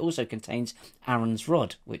Testament, it also contains Aaron's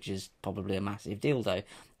rod, which is probably a massive dildo,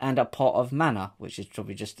 and a pot of manna, which is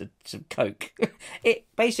probably just some coke. It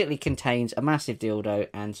basically contains a massive dildo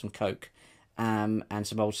and some coke, and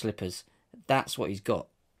some old slippers. That's what he's got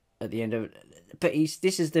at the end of it. But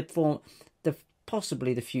this is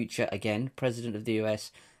possibly the future again. President of the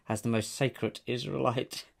US has the most sacred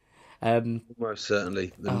Israelite. Most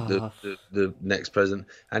certainly the next president.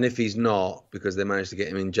 And if he's not, because they managed to get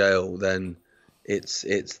him in jail, then it's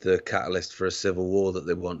the catalyst for a civil war that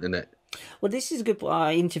they want, isn't it? Well, this is a good.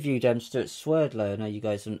 I interviewed Stuart Swerdlow. I know you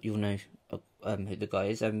guys, you'll know who the guy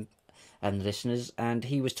is, and the listeners, and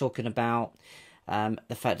he was talking about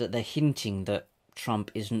the fact that they're hinting that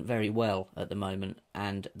Trump isn't very well at the moment,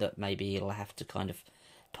 and that maybe he'll have to kind of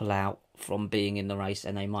pull out from being in the race,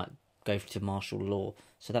 and they might go to martial law.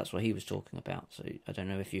 So that's what he was talking about. So I don't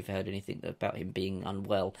know if you've heard anything about him being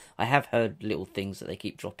unwell. I have heard little things that they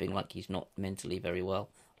keep dropping, like he's not mentally very well.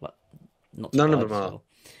 Like none of them are.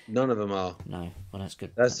 None of them are. No, well that's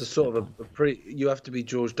good. That's the sort of you have to be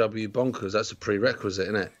George W. Bonkers. That's a prerequisite,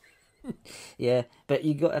 isn't it? Yeah, but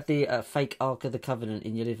you got the fake Ark of the Covenant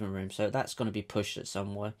in your living room, so that's going to be pushed at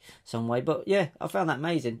some way. But yeah, I found that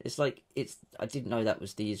amazing. I didn't know that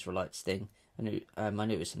was the Israelites thing. I knew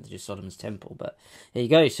it was something to do with Solomon's Temple, but there you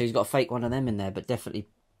go. So he's got a fake one of them in there, but definitely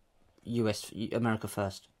America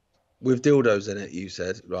first. With dildos in it, you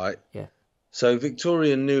said, right? Yeah. So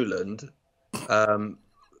Victoria Nuland,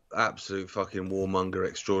 absolute fucking warmonger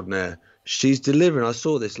extraordinaire. She's delivering. I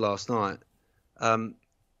saw this last night.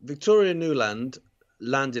 Victoria Nuland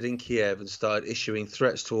landed in Kiev and started issuing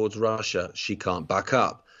threats towards Russia she can't back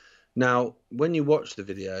up. Now, when you watch the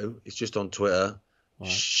video, it's just on Twitter.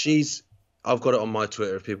 Right. I've got it on my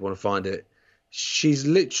Twitter if people want to find it. She's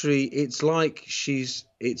literally, it's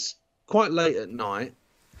quite late at night.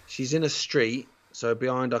 She's in a street. So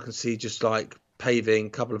behind I can see just like paving,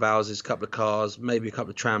 couple of houses, couple of cars, maybe a couple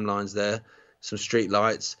of tram lines there, some street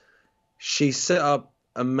lights. She set up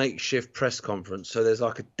a makeshift press conference. So there's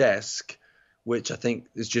like a desk, which I think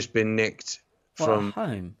has just been nicked from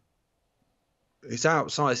home. It's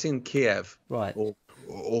outside. It's in Kiev, right?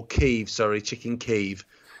 Or Kiev. Sorry, chicken Kiev.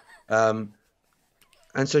 And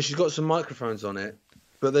so she's got some microphones on it,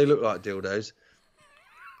 but they look like dildos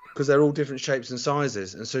because they're all different shapes and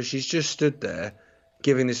sizes. And so she's just stood there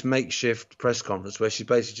giving this makeshift press conference where she's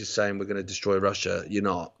basically just saying, we're going to destroy Russia. You're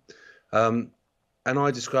not. And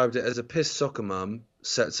I described it as a pissed soccer mum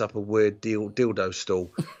sets up a weird dildo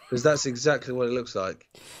stall, because that's exactly what it looks like.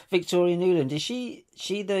 Victoria Nuland, is she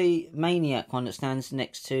the maniac one that stands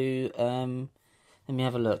next to? Let me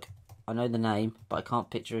have a look. I know the name, but I can't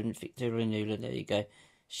picture Victoria Nuland. There you go.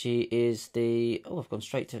 She is the. Oh, I've gone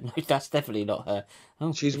straight to. No, that's definitely not her.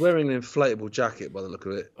 Oh, she's wearing an inflatable jacket by the look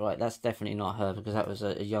of it. Right, that's definitely not her, because that was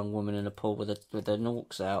a young woman in a pool with the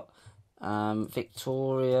norks out.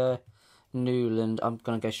 Victoria Nuland. I'm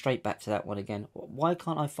going to go straight back to that one again. Why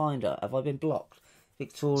can't I find her? Have I been blocked?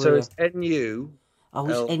 Victoria. So it's N-U. Oh,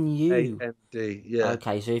 it's N-U. A-N-D, yeah.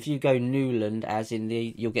 Okay, so if you go Newland, as in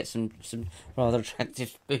you'll get some rather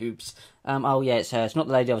attractive boobs. Oh yeah, it's her. It's not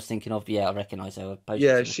the lady I was thinking of. But yeah, I recognise her.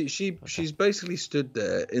 Yeah, she's basically stood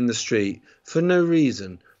there in the street for no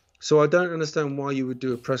reason. So I don't understand why you would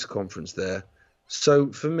do a press conference there.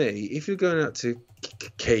 So for me, if you're going out to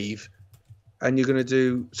Kyiv and you're going to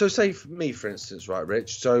do, so say for me, for instance, right,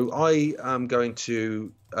 Rich. So I am going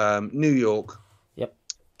to New York. Yep.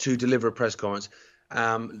 To deliver a press conference.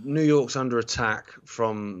 New York's under attack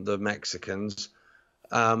from the Mexicans.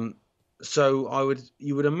 So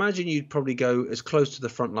you would imagine you'd probably go as close to the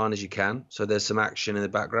front line as you can. So there's some action in the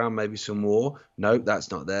background, maybe some war. No, that's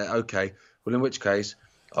not there. Okay. Well, in which case,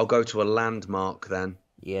 I'll go to a landmark then.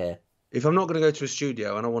 Yeah. If I'm not going to go to a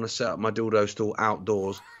studio and I want to set up my dildo stall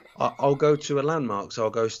outdoors, I'll go to a landmark. So I'll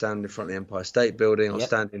go stand in front of the Empire State Building. I'll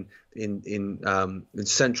stand in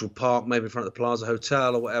Central Park, maybe in front of the Plaza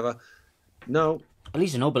Hotel or whatever. No. At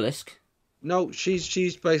least an obelisk. No,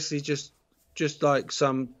 she's basically just like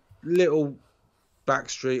some little back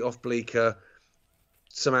street off Bleecker,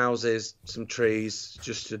 some houses, some trees,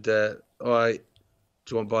 just stood there. All right,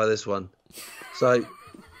 do you want to buy this one? So,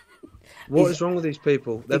 what is wrong with these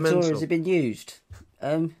people? They're Victoria, mental. has it been used?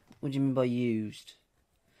 What do you mean by used?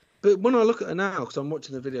 But when I look at her now, because I'm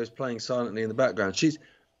watching the videos playing silently in the background,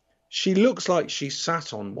 she looks like she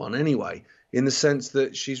sat on one anyway, in the sense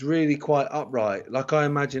that she's really quite upright. Like I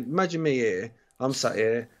imagine me here, I'm sat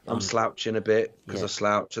here, I'm slouching a bit because I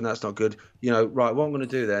slouch, and that's not good. You know, right, what I'm going to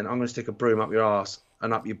do then, I'm going to stick a broom up your ass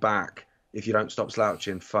and up your back if you don't stop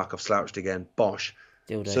slouching. Fuck, I've slouched again. Bosh.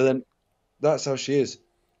 Dildo. So then that's how she is.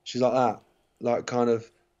 She's like that. Like kind of,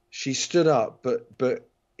 she stood up, but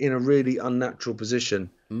in a really unnatural position.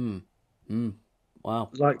 Wow.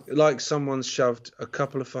 Like someone's shoved a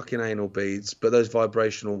couple of fucking anal beads, but those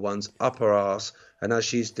vibrational ones, up her ass, and as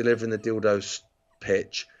she's delivering the dildo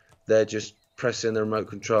pitch, they're just pressing the remote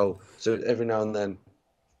control. So every now and then,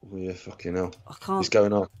 oh yeah, fucking hell, it's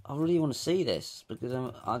going on. I really want to see this, because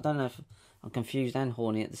I don't know if I'm confused and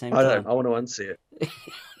horny at the same I time. don't. I want to unsee it.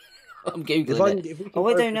 I'm googling it.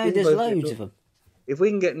 I don't know. There's loads of them. If we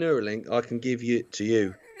can get Neuralink, I can give it to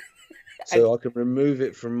you. So I can remove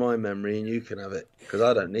it from my memory and you can have it, because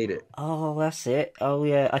I don't need it. Oh, that's it. Oh,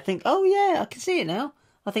 yeah. I think... Oh, yeah. I can see it now.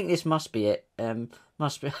 I think this must be it.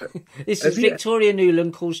 Must be. This is Victoria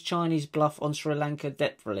Nuland calls Chinese bluff on Sri Lanka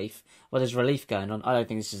debt relief. Well, there's relief going on. I don't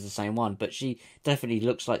think this is the same one, but she definitely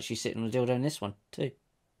looks like she's sitting on a dildo in this one, too.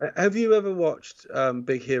 Have you ever watched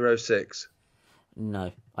Big Hero 6?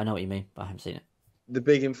 No. I know what you mean, but I haven't seen it. The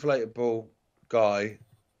big inflatable guy...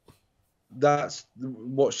 That's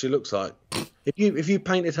what she looks like. If you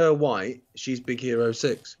painted her white, she's Big Hero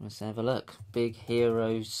 6. Let's have a look. Big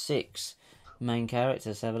Hero 6. Main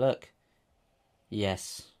character, let's have a look.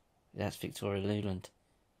 Yes. That's Victoria Nuland.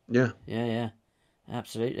 Yeah. Yeah.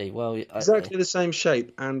 Absolutely. Well, exactly the same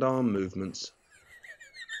shape and arm movements.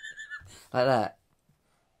 Like that.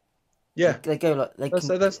 Yeah. They go like... That's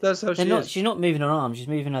how she is. She's not moving her arms, she's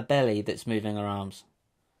moving her belly that's moving her arms.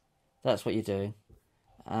 That's what you're doing.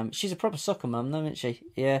 She's a proper soccer mum, though, isn't she?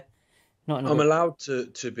 Yeah. I'm allowed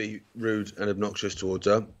to be rude and obnoxious towards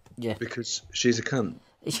her. Yeah. Because she's a cunt.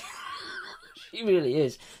 She really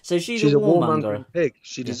is. So she's a warmonger. Pig.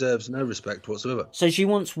 She deserves no respect whatsoever. So she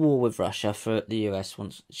wants war with Russia for the US.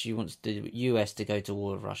 She wants the US to go to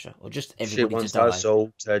war with Russia, or just everybody to die. She wants us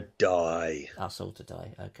all to die. Us all to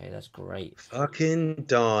die. Okay, that's great. Fucking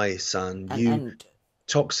die, son. And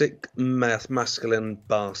toxic masculine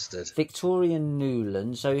bastard. Victoria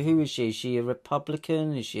Nuland. So who is she? Is she a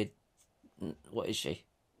Republican? Is she what is she?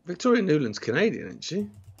 Victoria Nuland's Canadian, isn't she?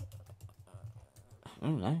 I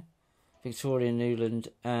don't know. Victoria Nuland.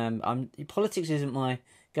 Politics isn't my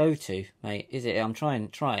go-to, mate, is it? I'm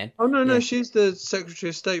trying. Oh no, she's the Secretary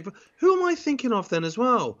of State. Who am I thinking of then as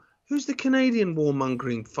well? Who's the Canadian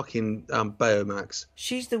warmongering fucking Bayomax?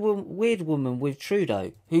 She's the weird woman with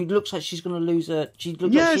Trudeau who looks like she's going to lose her. She looks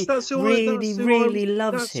like Yes, she really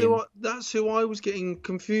loves him. That's who I was getting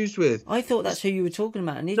confused with. I thought that's who you were talking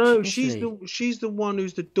about No, initially. she's the one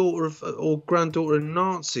who's the daughter of or granddaughter of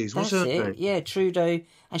Nazis. What's That's her it. name? Yeah, Trudeau,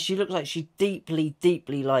 and she looks like she's deeply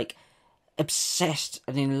like obsessed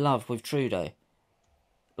and in love with Trudeau.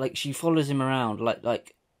 Like she follows him around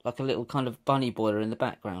like a little kind of bunny boiler in the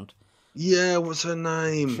background. Yeah, what's her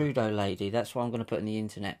name? Trudeau lady. That's what I'm going to put in the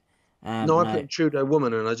internet. No, I put Trudeau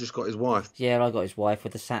woman and I just got his wife. Yeah, I got his wife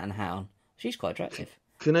with the satin hat on. She's quite attractive.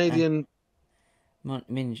 Canadian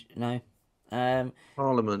Minge, no.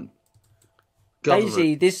 Parliament.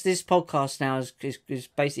 Basically, this podcast now is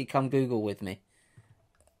basically come Google with me.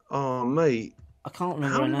 Oh, mate. I can't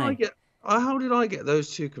remember her name. How did I get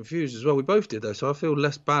those two confused as well? We both did though, so I feel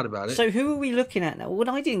less bad about it. So who are we looking at now? Well,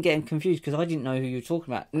 I didn't get him confused because I didn't know who you were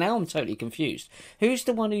talking about. Now I'm totally confused. Who's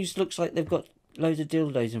the one who looks like they've got loads of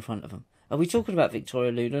dildos in front of them? Are we talking about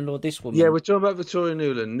Victoria Nuland or this woman? Yeah, we're talking about Victoria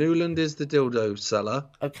Nuland. Nuland is the dildo seller.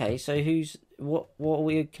 Okay, so what are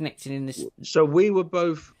we connecting in this? So we were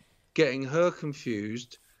both getting her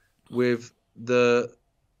confused with the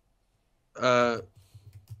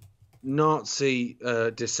Nazi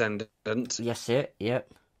descendant. Yes, it.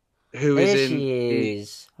 Yep. Who There is in? she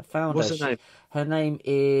is. I found What's her. her name? Her name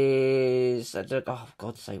is. Oh,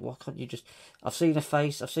 God's sake! Why can't you just? I've seen her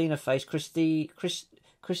face.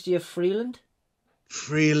 Christia Freeland.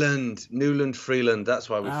 Newland Freeland. That's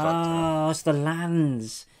why we fucked up. Oh, it's the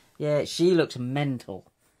lands. Yeah, she looks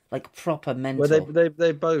mental, like proper mental. Well,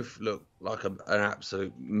 they both look like an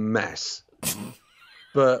absolute mess.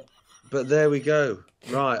 but there we go.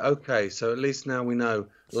 Right. Okay. So at least now we know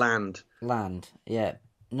land. Land. Yeah.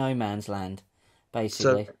 No man's land,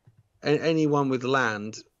 basically. So anyone with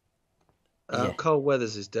land. Yeah. Carl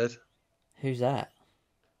Weathers is dead. Who's that?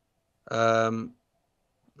 The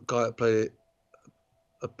guy that played it.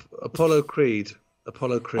 Apollo Creed.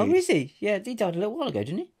 Oh, is he? Yeah, he died a little while ago,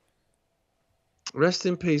 didn't he? Rest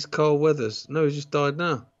in peace, Carl Weathers. No, he just died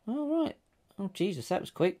now. Oh, right. Oh, Jesus, that was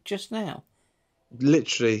quick. Just now.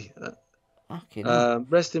 Literally. Fucking hell.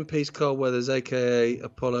 Rest in peace, Carl Weathers, a.k.a.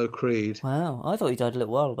 Apollo Creed. Wow, I thought he died a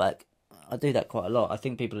little while back. I do that quite a lot. I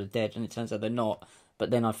think people are dead, and it turns out they're not.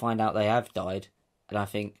 But then I find out they have died, and I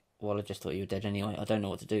think, well, I just thought you were dead anyway. I don't know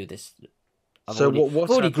what to do with this. I've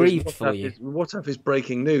already grieved for you. Wtaf is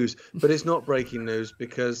breaking news, but it's not breaking news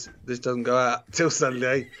because this doesn't go out till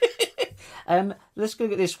Sunday. Let's go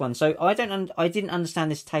at this one. So I didn't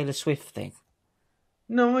understand this Taylor Swift thing.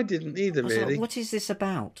 No, I didn't either, really. What is this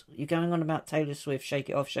about? You're going on about Taylor Swift, shake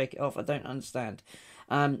it off, shake it off. I don't understand.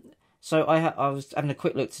 So I was having a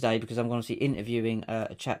quick look today because I'm going to be interviewing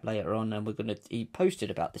a chap later on, and he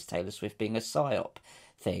posted about this Taylor Swift being a psyop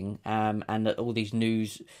thing, and that all these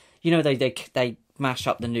news, they mash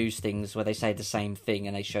up the news things where they say the same thing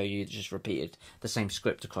and they show you just repeated the same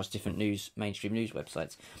script across different mainstream news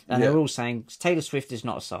websites, and they're all saying Taylor Swift is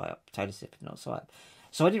not a psyop. Taylor Swift is not a psyop.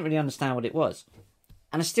 So I didn't really understand what it was,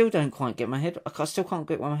 and I still don't quite get my head. I still can't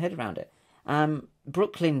get my head around it.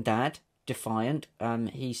 Brooklyn Dad. Defiant,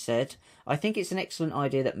 he said, I think it's an excellent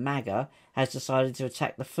idea that MAGA has decided to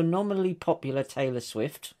attack the phenomenally popular Taylor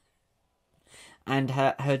Swift and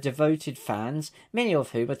her devoted fans, many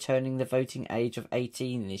of whom are turning the voting age of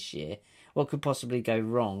 18 this year. What could possibly go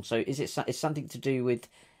wrong? So is it something to do with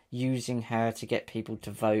using her to get people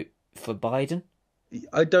to vote for Biden?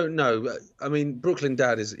 I don't know. I mean, Brooklyn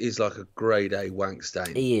Dad is like a grade A wank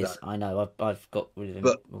stain. He is. I know. I've got rid of him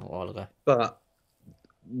a while ago. But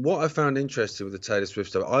what I found interesting with the Taylor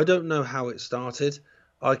Swift stuff, I don't know how it started.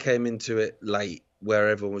 I came into it late, where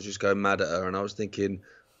everyone was just going mad at her, and I was thinking,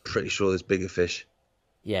 pretty sure there's bigger fish.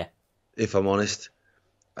 Yeah. If I'm honest.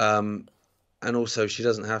 And also, she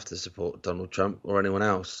doesn't have to support Donald Trump or anyone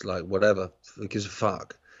else. Like, whatever. Who gives a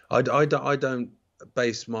fuck? I don't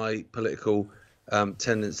base my political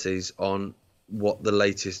tendencies on what the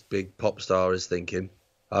latest big pop star is thinking.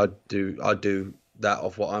 I do that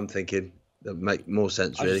off what I'm thinking. That make more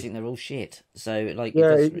sense, really. I just think they're all shit. So, like,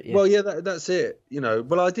 that's it.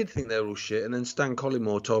 Well, I did think they were all shit, and then Stan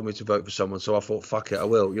Collymore told me to vote for someone, so I thought, fuck it, I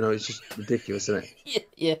will. It's just ridiculous, isn't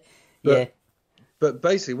it? Yeah. But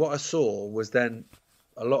basically, what I saw was then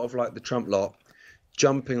a lot of like the Trump lot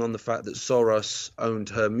jumping on the fact that Soros owned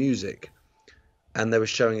her music, and they were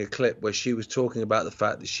showing a clip where she was talking about the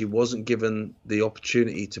fact that she wasn't given the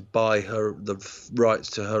opportunity to buy the rights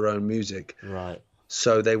to her own music. Right.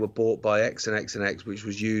 So they were bought by X and X and X, which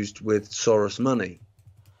was used with Soros money,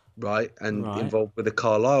 right, and involved with the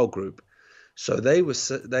Carlyle Group. So they were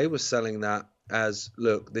selling that as,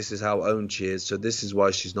 look, this is how owned she is. So this is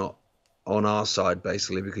why she's not on our side,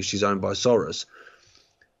 basically, because she's owned by Soros.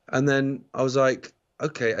 And then I was like,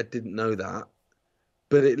 okay, I didn't know that.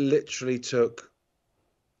 But it literally took...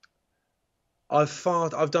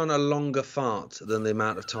 I've done a longer fart than the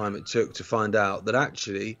amount of time it took to find out that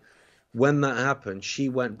actually, when that happened, she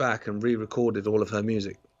went back and re-recorded all of her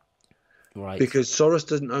music. Right. Because Soros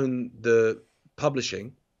doesn't own the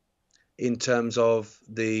publishing in terms of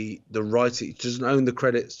the writing. He doesn't own the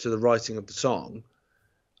credits to the writing of the song.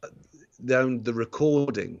 They own the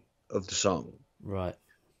recording of the song. Right.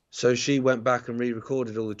 So she went back and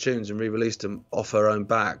re-recorded all the tunes and re-released them off her own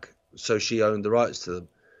back. So she owned the rights to them.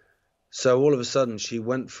 So all of a sudden she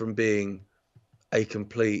went from being a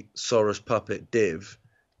complete Soros puppet div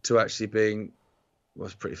to actually being, well,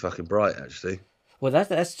 it's pretty fucking bright, actually. Well,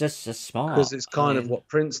 that's just smart. Because it's kind of what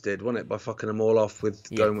Prince did, wasn't it? By fucking them all off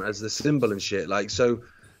with going as the symbol and shit. Like, so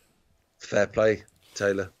fair play,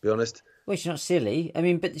 Taylor, be honest. Well, she's not silly. I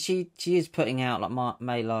mean, but she is putting out, like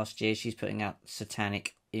May last year, she's putting out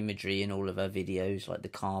satanic imagery in all of her videos, like the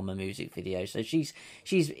Karma music video. So she's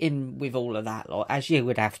in with all of that lot, as you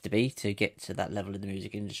would have to be to get to that level in the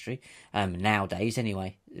music industry. Nowadays,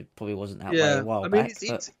 anyway, it probably wasn't that way a while back.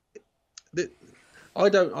 I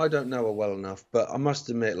don't know her well enough, but I must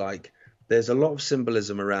admit, like, there's a lot of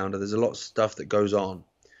symbolism around, and there's a lot of stuff that goes on,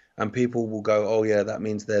 and people will go, oh yeah, that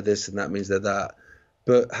means they're this and that means they're that.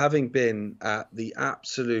 But having been at the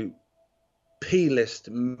absolute P-list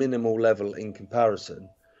minimal level in comparison,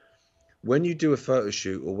 when you do a photo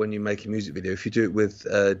shoot or when you make a music video, if you do it with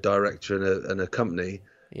a director and a company,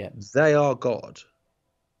 they are God.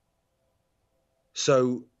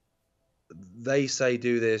 So they say,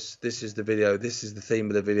 do this, this is the video, this is the theme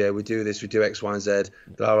of the video, we do this, we do X, Y, and Z,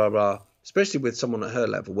 blah, blah, blah. Especially with someone at her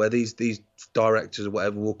level, where these directors or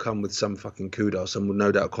whatever will come with some fucking kudos and will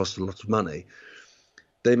no doubt cost a lot of money.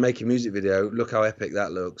 They make a music video, look how epic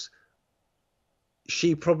that looks.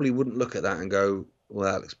 She probably wouldn't look at that and go,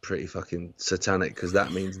 well, that looks pretty fucking satanic because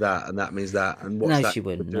that means that and that means that. And what's that? She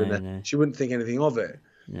wouldn't. No. She wouldn't think anything of it.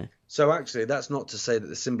 No. So actually, that's not to say that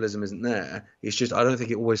the symbolism isn't there. It's just I don't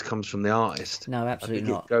think it always comes from the artist. No, absolutely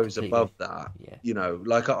not. It goes above that. Yeah. You know,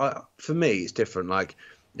 like for me, it's different. Like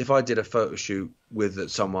if I did a photo shoot with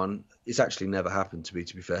someone, it's actually never happened to me,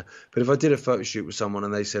 to be fair. But if I did a photo shoot with someone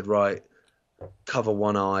and they said, right, cover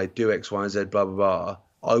one eye, do X, Y, and Z, blah, blah, blah,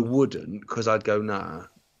 I wouldn't, because I'd go, nah.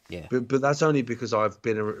 Yeah. But that's only because I've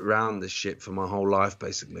been around this shit for my whole life,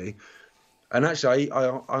 basically. And actually, I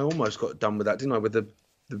almost got done with that, didn't I,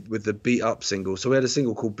 with the Beat Up single. So we had a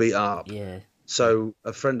single called Beat Up. Yeah. So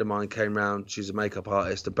a friend of mine came round, she's a makeup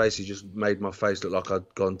artist, and basically just made my face look like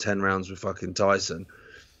I'd gone 10 rounds with fucking Tyson,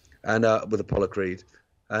 and with Apollo Creed.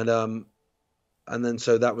 And then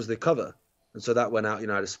so that was the cover. And so that went out, you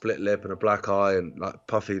know, had a split lip and a black eye and like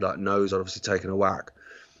puffy like nose, obviously taking a whack.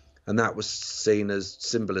 And that was seen as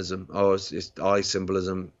symbolism. Oh, it's eye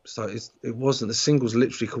symbolism. So it wasn't. The single's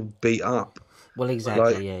literally called Beat Up. Well,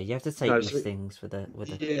 exactly, like, yeah. You have to take these things with a...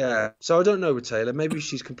 Yeah. So I don't know with Taylor. Maybe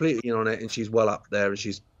she's completely in on it and she's well up there and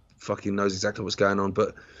she's fucking knows exactly what's going on.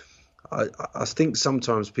 But I think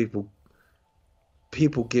sometimes people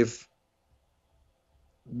give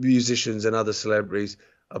musicians and other celebrities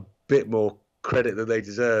a bit more credit than they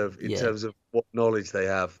deserve in terms of what knowledge they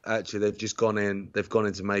have. Actually, they've just gone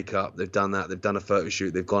into makeup, they've done that, they've done a photo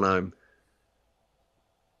shoot, they've gone home.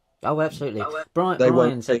 Oh, absolutely.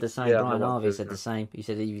 Brian said the same. Brian Harvey said the same. He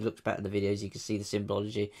said if you looked back at the videos, you could see the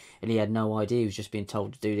symbology, and he had no idea. He was just being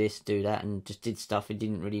told to do this, do that, and just did stuff and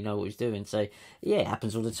didn't really know what he was doing. So, yeah, it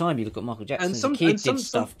happens all the time. You look at Michael Jackson, as a kid did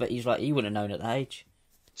stuff, but he's like, he wouldn't have known at that age.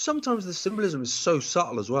 Sometimes the symbolism is so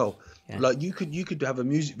subtle as well. Yeah. Like you could have a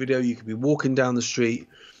music video, you could be walking down the street,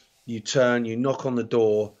 you turn, you knock on the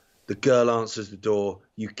door, the girl answers the door,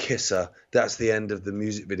 you kiss her. That's the end of the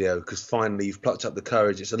music video because finally you've plucked up the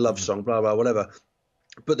courage. It's a love song, blah blah whatever.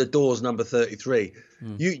 But the door's number 33.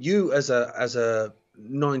 You as a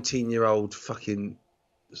 19-year-old fucking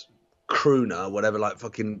crooner, whatever, like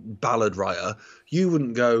fucking ballad writer, you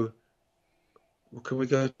wouldn't go, well, can we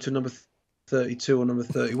go to number 32 or number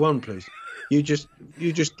 31, please? You just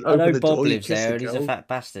I know Bob lives there and he's a fat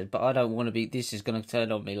bastard, but I don't want to be. This is going to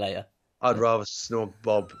turn on me later. I'd rather snog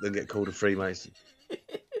Bob than get called a Freemason.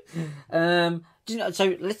 Do you know,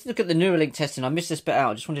 so let's look at the Neuralink testing. I missed this bit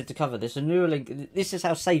out. I just wanted to cover this. So Neuralink, this is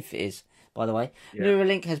how safe it is, by the way. Yeah.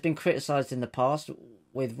 Neuralink has been criticised in the past,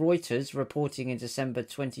 with Reuters reporting in December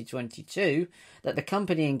 2022 that the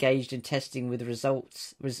company engaged in testing with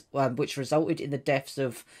results which resulted in the deaths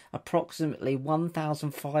of approximately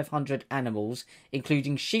 1,500 animals,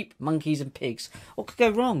 including sheep, monkeys and pigs. What could go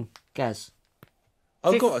wrong, Gaz?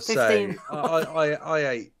 I've got to say, I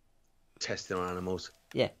hate testing on animals.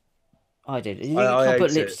 Yeah. I did. You I can't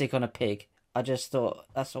put ate it. lipstick on a pig. I just thought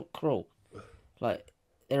that's not cruel. Like,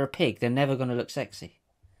 they're a pig. They're never going to look sexy.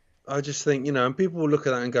 I just think, and people will look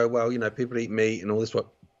at that and go, well, people eat meat and all this.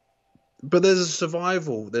 But there's a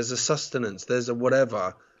survival, there's a sustenance, there's a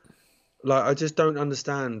whatever. Like, I just don't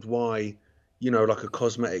understand why, like a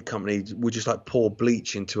cosmetic company would just like pour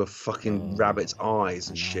bleach into a fucking rabbit's eyes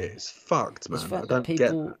and shit. It's fucked, man. It's fact I that don't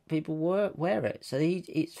get that. people wear it. So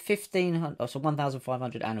it's 1,500, so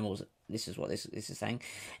 1,500 animals. This is what this is saying,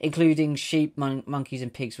 including sheep, monkeys,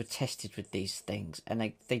 and pigs were tested with these things,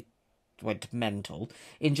 and they went mental.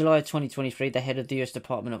 In July of 2023, the head of the US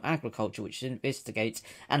Department of Agriculture, which investigates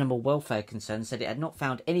animal welfare concerns, said it had not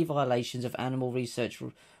found any violations of animal research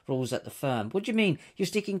rules at the firm. What do you mean? You're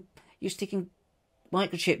sticking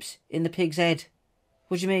microchips in the pig's head?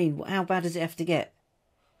 What do you mean? How bad does it have to get?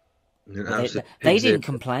 Well, they didn't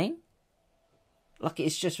complain. Like,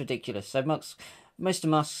 it's just ridiculous. So Mr.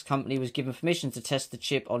 Musk's company was given permission to test the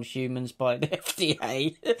chip on humans by the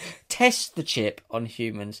FDA. Test the chip on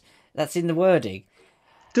humans. That's in the wording.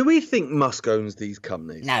 Do we think Musk owns these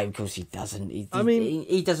companies? No, of course he doesn't. He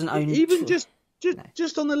doesn't own... Even just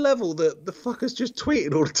on the level that the fucker's just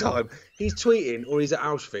tweeting all the time. He's tweeting or he's at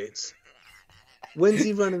Auschwitz. When's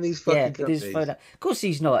he running these fucking companies? Of course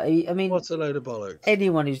he's not. What's a load of bollocks?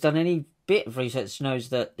 Anyone who's done any bit of research knows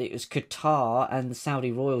that it was Qatar and the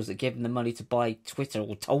Saudi royals that gave him the money to buy Twitter,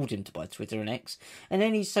 or told him to buy Twitter and X. And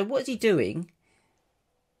then so what is he doing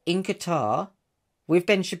in Qatar with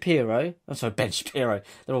Ben Shapiro? I'm sorry, Ben Shapiro.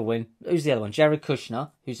 They're all win. Who's the other one? Jared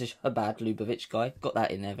Kushner, who's a Chabad Lubavitch guy. Got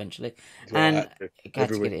that in there eventually. And had to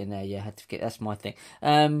get it in there. Yeah, had to get. That's my thing.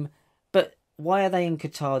 But why are they in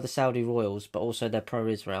Qatar, the Saudi royals, but also they're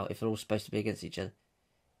pro-Israel if they're all supposed to be against each other?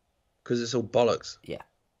 Because it's all bollocks. Yeah.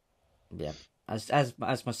 As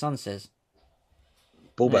my son says.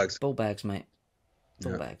 Ball bags. Ball bags, mate.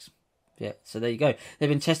 Ball bags. Yeah, so there you go. They've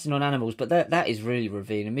been testing on animals, but that is really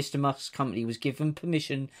revealing. Mr. Musk's company was given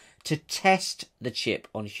permission to test the chip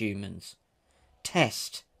on humans.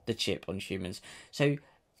 Test the chip on humans. So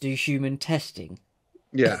do human testing.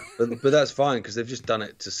 Yeah, but that's fine because they've just done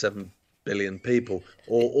it to 7 billion people,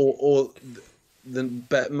 or the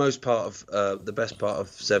best part of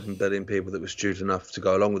 7 billion people that were stupid enough to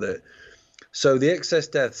go along with it. So the excess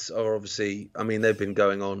deaths are obviously, I mean, they've been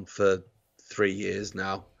going on for 3 years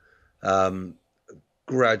now.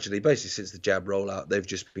 Gradually, basically since the jab rollout, they've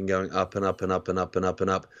just been going up and up and up and up and up and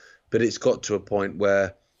up. But it's got to a point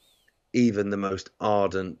where even the most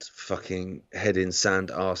ardent fucking head in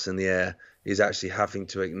sand, arse in the air is actually having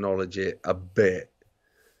to acknowledge it a bit.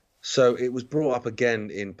 So it was brought up again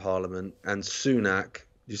in Parliament, and Sunak,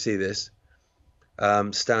 you see this,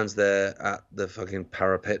 stands there at the fucking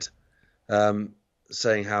parapet,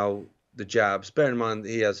 saying how the jabs, bear in mind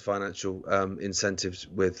he has financial incentives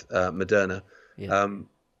with Moderna,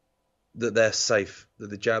 that they're safe,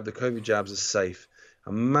 that the COVID jabs are safe.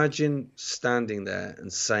 Imagine standing there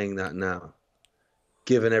and saying that now,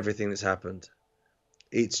 given everything that's happened.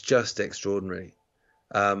 It's just extraordinary.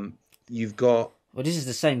 You've got... Well, this is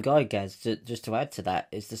the same guy, Gaz, just to add to that,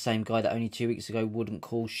 it's the same guy that only 2 weeks ago wouldn't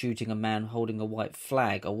call shooting a man holding a white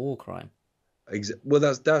flag a war crime. Well,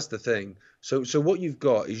 that's the thing. So what you've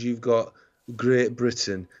got is you've got Great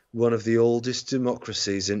Britain, one of the oldest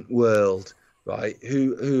democracies in the world, right?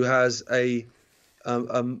 Who has a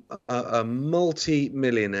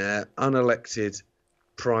multi-millionaire unelected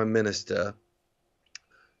prime minister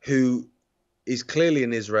who is clearly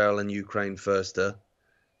an Israel and Ukraine firster,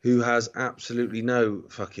 who has absolutely no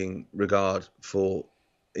fucking regard for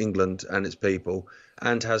England and its people,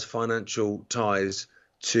 and has financial ties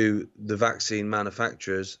to the vaccine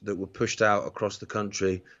manufacturers that were pushed out across the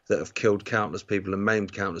country that have killed countless people and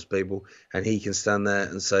maimed countless people, and he can stand there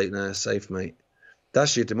and say, "No, safe, mate."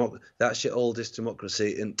 That's your oldest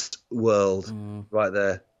democracy in the world, right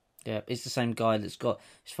there. Yeah, it's the same guy that's got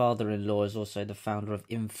his father-in-law is also the founder of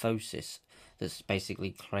Infosys, that's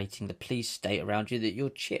basically creating the police state around you, that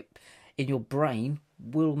your chip in your brain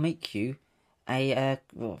will make you a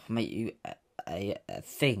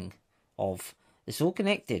thing of. It's all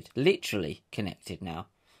connected, literally connected now.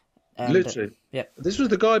 Literally. Yeah. This was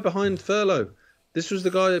the guy behind furlough. Which was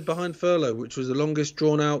the longest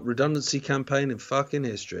drawn-out redundancy campaign in fucking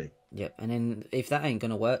history. Yep, and then if that ain't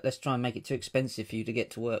going to work, let's try and make it too expensive for you to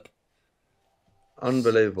get to work.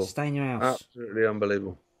 Unbelievable. Stay in your house. Absolutely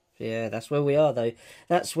unbelievable. Yeah, that's where we are, though.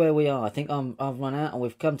 That's where we are. I think I've run out, and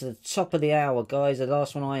we've come to the top of the hour, guys. The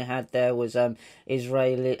last one I had there was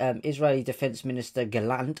Israeli Defense Minister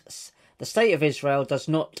Gallant. The state of Israel does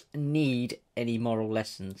not need any moral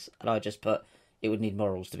lessons. And I just put, it would need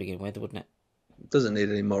morals to begin with, wouldn't it? It doesn't need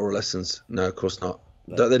any moral lessons. No, of course not.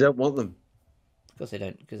 But They don't want them. of course they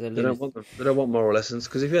don't, because they're They don't lunatics. want them. They don't want moral lessons.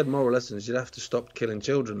 Because if you had moral lessons, you'd have to stop killing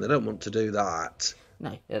children. They don't want to do that.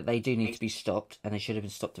 No, they do need to be stopped, and they should have been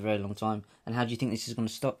stopped a very long time. And how do you think this is going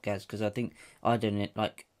to stop, Gaz? Because I think I don't know,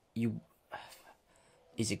 like you.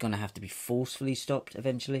 Is it going to have to be forcefully stopped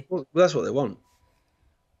eventually? Well, that's what they want.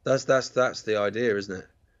 That's the idea, isn't it?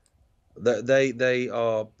 They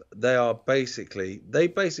are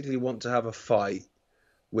basically want to have a fight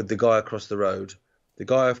with the guy across the road. The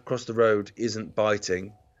guy across the road isn't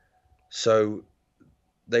biting, so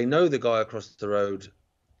they know the guy across the road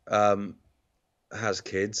um, has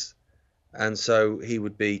kids, and so he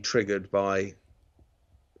would be triggered by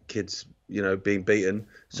kids, being beaten.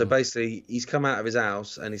 So basically, he's come out of his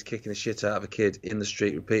house and he's kicking the shit out of a kid in the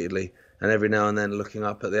street repeatedly, and every now and then looking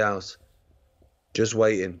up at the house, just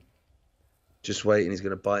waiting. Just waiting. He's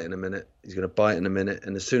going to bite in a minute. He's going to bite in a minute.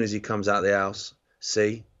 And as soon as he comes out of the house,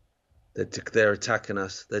 see, they're attacking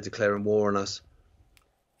us. They're declaring war on us.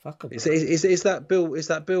 Fuck 'em. It's that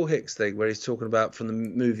Bill Hicks thing where he's talking about from the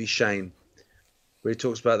movie Shane, where he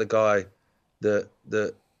talks about the guy that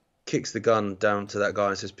kicks the gun down to that guy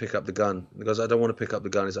and says, pick up the gun. And he goes, I don't want to pick up the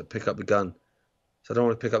gun. He's like, pick up the gun. So I don't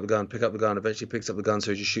want to pick up the gun. Pick up the gun. Eventually picks up the gun,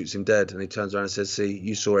 so he just shoots him dead. And he turns around and says, see,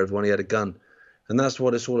 you saw everyone. He had a gun. And that's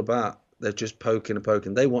what it's all about. They're just poking and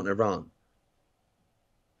poking. They want Iran.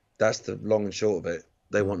 That's the long and short of it.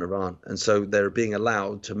 They want Iran. And so they're being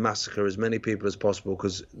allowed to massacre as many people as possible,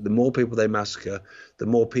 because the more people they massacre, the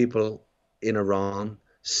more people in Iran,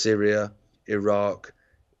 Syria, Iraq,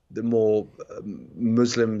 the more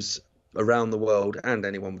Muslims around the world, and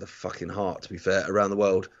anyone with a fucking heart, to be fair, around the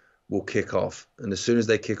world, will kick off. And as soon as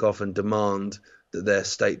they kick off and demand that their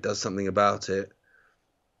state does something about it,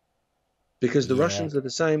 because the Russians are the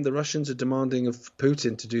same. The Russians are demanding of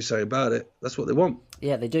Putin to do something about it. That's what they want.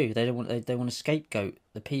 Yeah, they do. They don't want. They want to scapegoat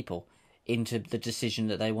the people into the decision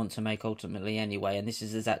that they want to make ultimately anyway. And this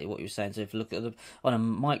is exactly what you're saying. So if you look at on a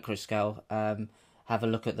micro scale, have a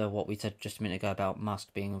look at what we said just a minute ago about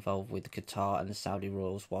Musk being involved with Qatar and the Saudi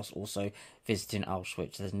royals, whilst also visiting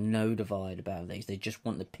Auschwitz. There's no divide about these. They just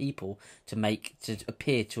want the people to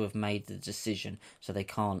appear to have made the decision, so they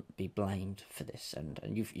can't be blamed for this. And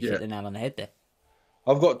you've hit the nail on the head there.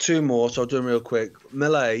 I've got two more, so I'll do them real quick.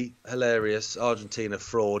 Milei, hilarious. Argentina,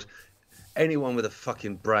 fraud. Anyone with a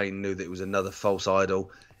fucking brain knew that it was another false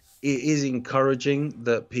idol. It is encouraging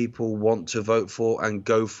that people want to vote for and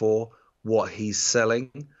go for what he's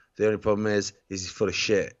selling. The only problem is he's full of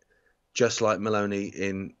shit. Just like Meloni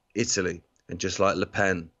in Italy and just like Le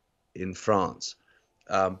Pen in France.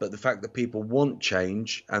 But the fact that people want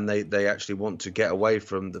change and they actually want to get away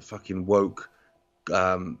from the fucking woke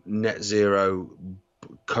net zero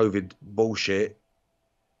COVID bullshit,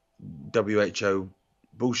 WHO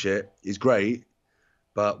bullshit is great,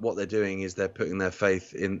 but what they're doing is they're putting their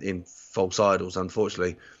faith in false idols,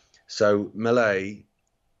 unfortunately. So Milei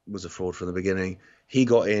was a fraud from the beginning. He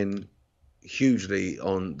got in hugely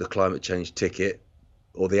on the climate change ticket,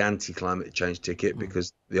 or the anti-climate change ticket,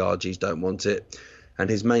 because the RGs don't want it. And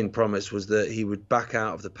his main promise was that he would back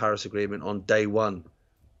out of the Paris Agreement on day one.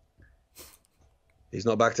 He's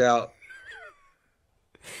not backed out.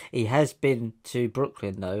 He has been to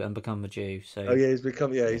Brooklyn though and become a Jew. So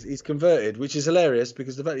he's converted, which is hilarious,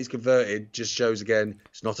 because the fact he's converted just shows again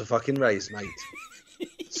it's not a fucking race, mate.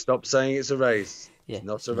 Stop saying it's a race. Yeah, it's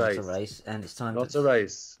not it's a not race. a race, and it's time. Not a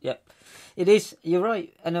race. Yep, it is. You're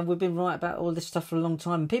right, and we've been right about all this stuff for a long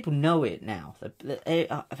time. And people know it now.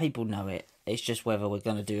 People know it. It's just whether we're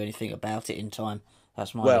going to do anything about it in time.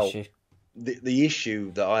 That's my issue. The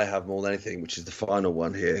issue that I have more than anything, which is the final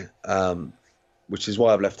one here, which is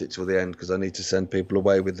why I've left it till the end, because I need to send people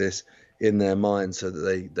away with this in their mind so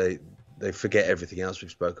that they forget everything else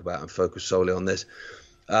we've spoke about and focus solely on this.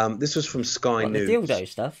 This was from Sky News. The dildo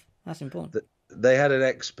stuff. That's important. They had an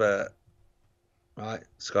expert, right?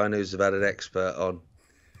 Sky News have had an expert on,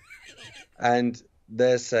 and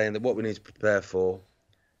they're saying that what we need to prepare for,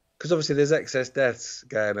 because obviously there's excess deaths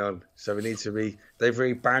going on, so we need to they've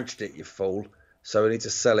rebadged it, you fool. So we need to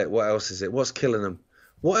sell it. What else is it? What's killing them?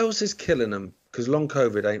 What else is killing them? Because long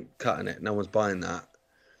COVID ain't cutting it. No one's buying that.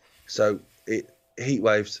 So heat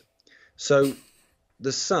waves. So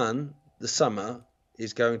the summer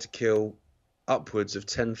is going to kill upwards of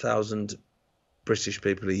 10,000 British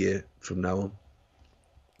people a year from now on.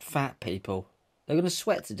 Fat people. They're going to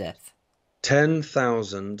sweat to death.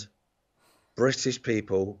 10,000 British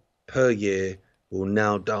people per year will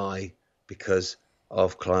now die because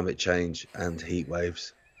of climate change and heat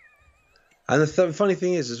waves. And the funny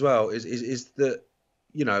thing is as well is that,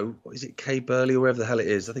 is it Kay Burley or wherever the hell it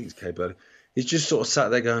is? I think it's Kay Burley. He's just sort of sat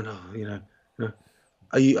there going,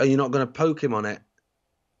 are you not going to poke him on it?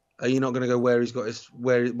 are you not going to go where he's got his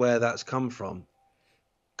where that's come from?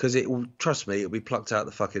 Because it will, trust me, it'll be plucked out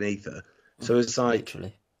the fucking ether. So it's like,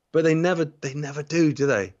 Literally. but they never do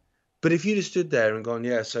they? But if you just stood there and gone,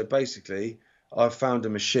 yeah, so basically, I've found a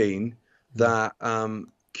machine that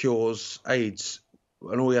cures AIDS,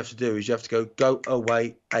 and all you have to do is you have to go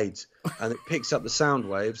away AIDS, and it picks up the sound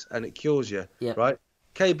waves and it cures you, Yep. right?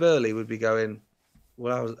 Kay Burley would be going,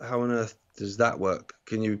 well, how on earth does that work?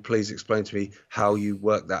 Can you please explain to me how you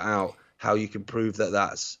work that out? How you can prove that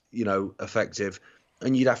that's, you know, effective?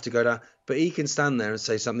 And you'd have to go down, but he can stand there and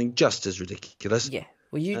say something just as ridiculous. Yeah.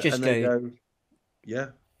 Well, you just and they go, yeah,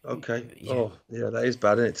 okay. Yeah. Oh, yeah, that is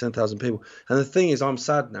bad, isn't it? 10,000 people. And the thing is, I'm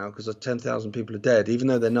sad now because 10,000 people are dead, even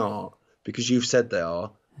though they're not, because you've said they are.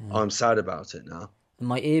 I'm sad about it now. And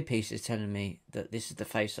my earpiece is telling me that this is the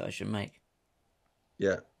face that I should make.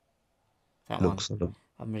 Yeah. That Look one. solemn.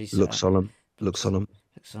 I'm really Look solemn. Look solemn.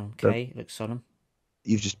 Look solemn. Okay, look solemn.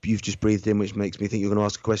 You've just breathed in, which makes me think you're going to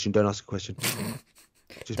ask a question. Don't ask a question.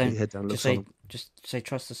 Just put your head down. Look solemn. Just say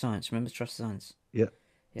trust the science. Remember, trust the science. Yeah.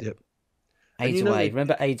 Yep. Yep. AIDS away.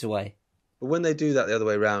 Remember, AIDS away. But when they do that the other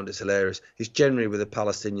way around, it's hilarious. It's generally with a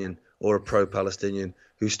Palestinian or a pro-Palestinian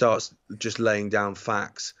who starts just laying down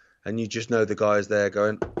facts, and you just know the guy's there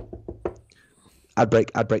going, ad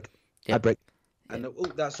break, ad break, ad break. And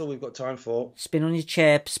that's all we've got time for. Spin on your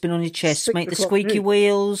chair, spin on your chest, 6 make the o'clock squeaky news.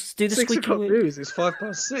 wheels, do the 6 squeaky o'clock wheels. Oh, news. It's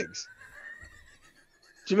 6:05.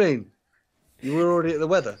 Do you mean you were already at the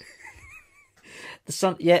weather? The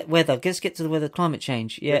sun, yeah, weather. Let's get to the weather, climate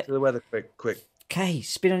change. Yeah. Get to the weather quick. Okay,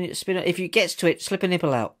 spin on. If you gets to it, slip a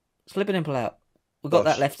nipple out. Slip a nipple out. We've got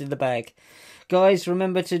that left in the bag. Guys,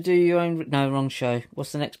 remember to do your own... No, wrong show.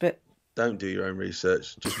 What's the next bit? Don't do your own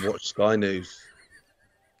research. Just watch Sky News.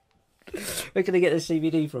 Where can they get the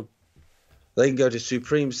CBD from? They can go to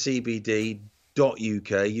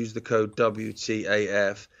supremecbd.uk, use the code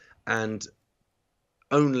WTAF, and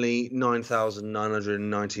only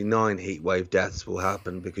 9,999 heatwave deaths will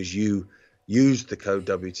happen because you used the code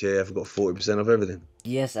WTAF and got 40% off everything.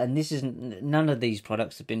 Yes, and this isn't... None of these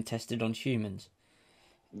products have been tested on humans.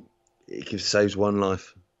 It saves one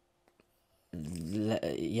life.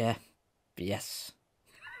 Yeah. Yes.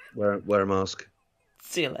 Wear a mask.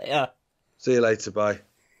 See you later. See you later. Bye.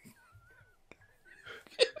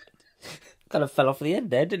 Kind of fell off the end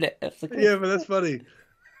there, didn't it? Yeah, but that's funny.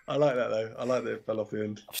 I like that though. I like that it fell off the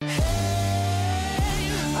end.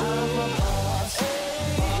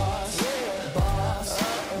 Boss,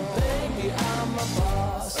 baby, I'm a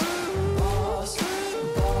boss.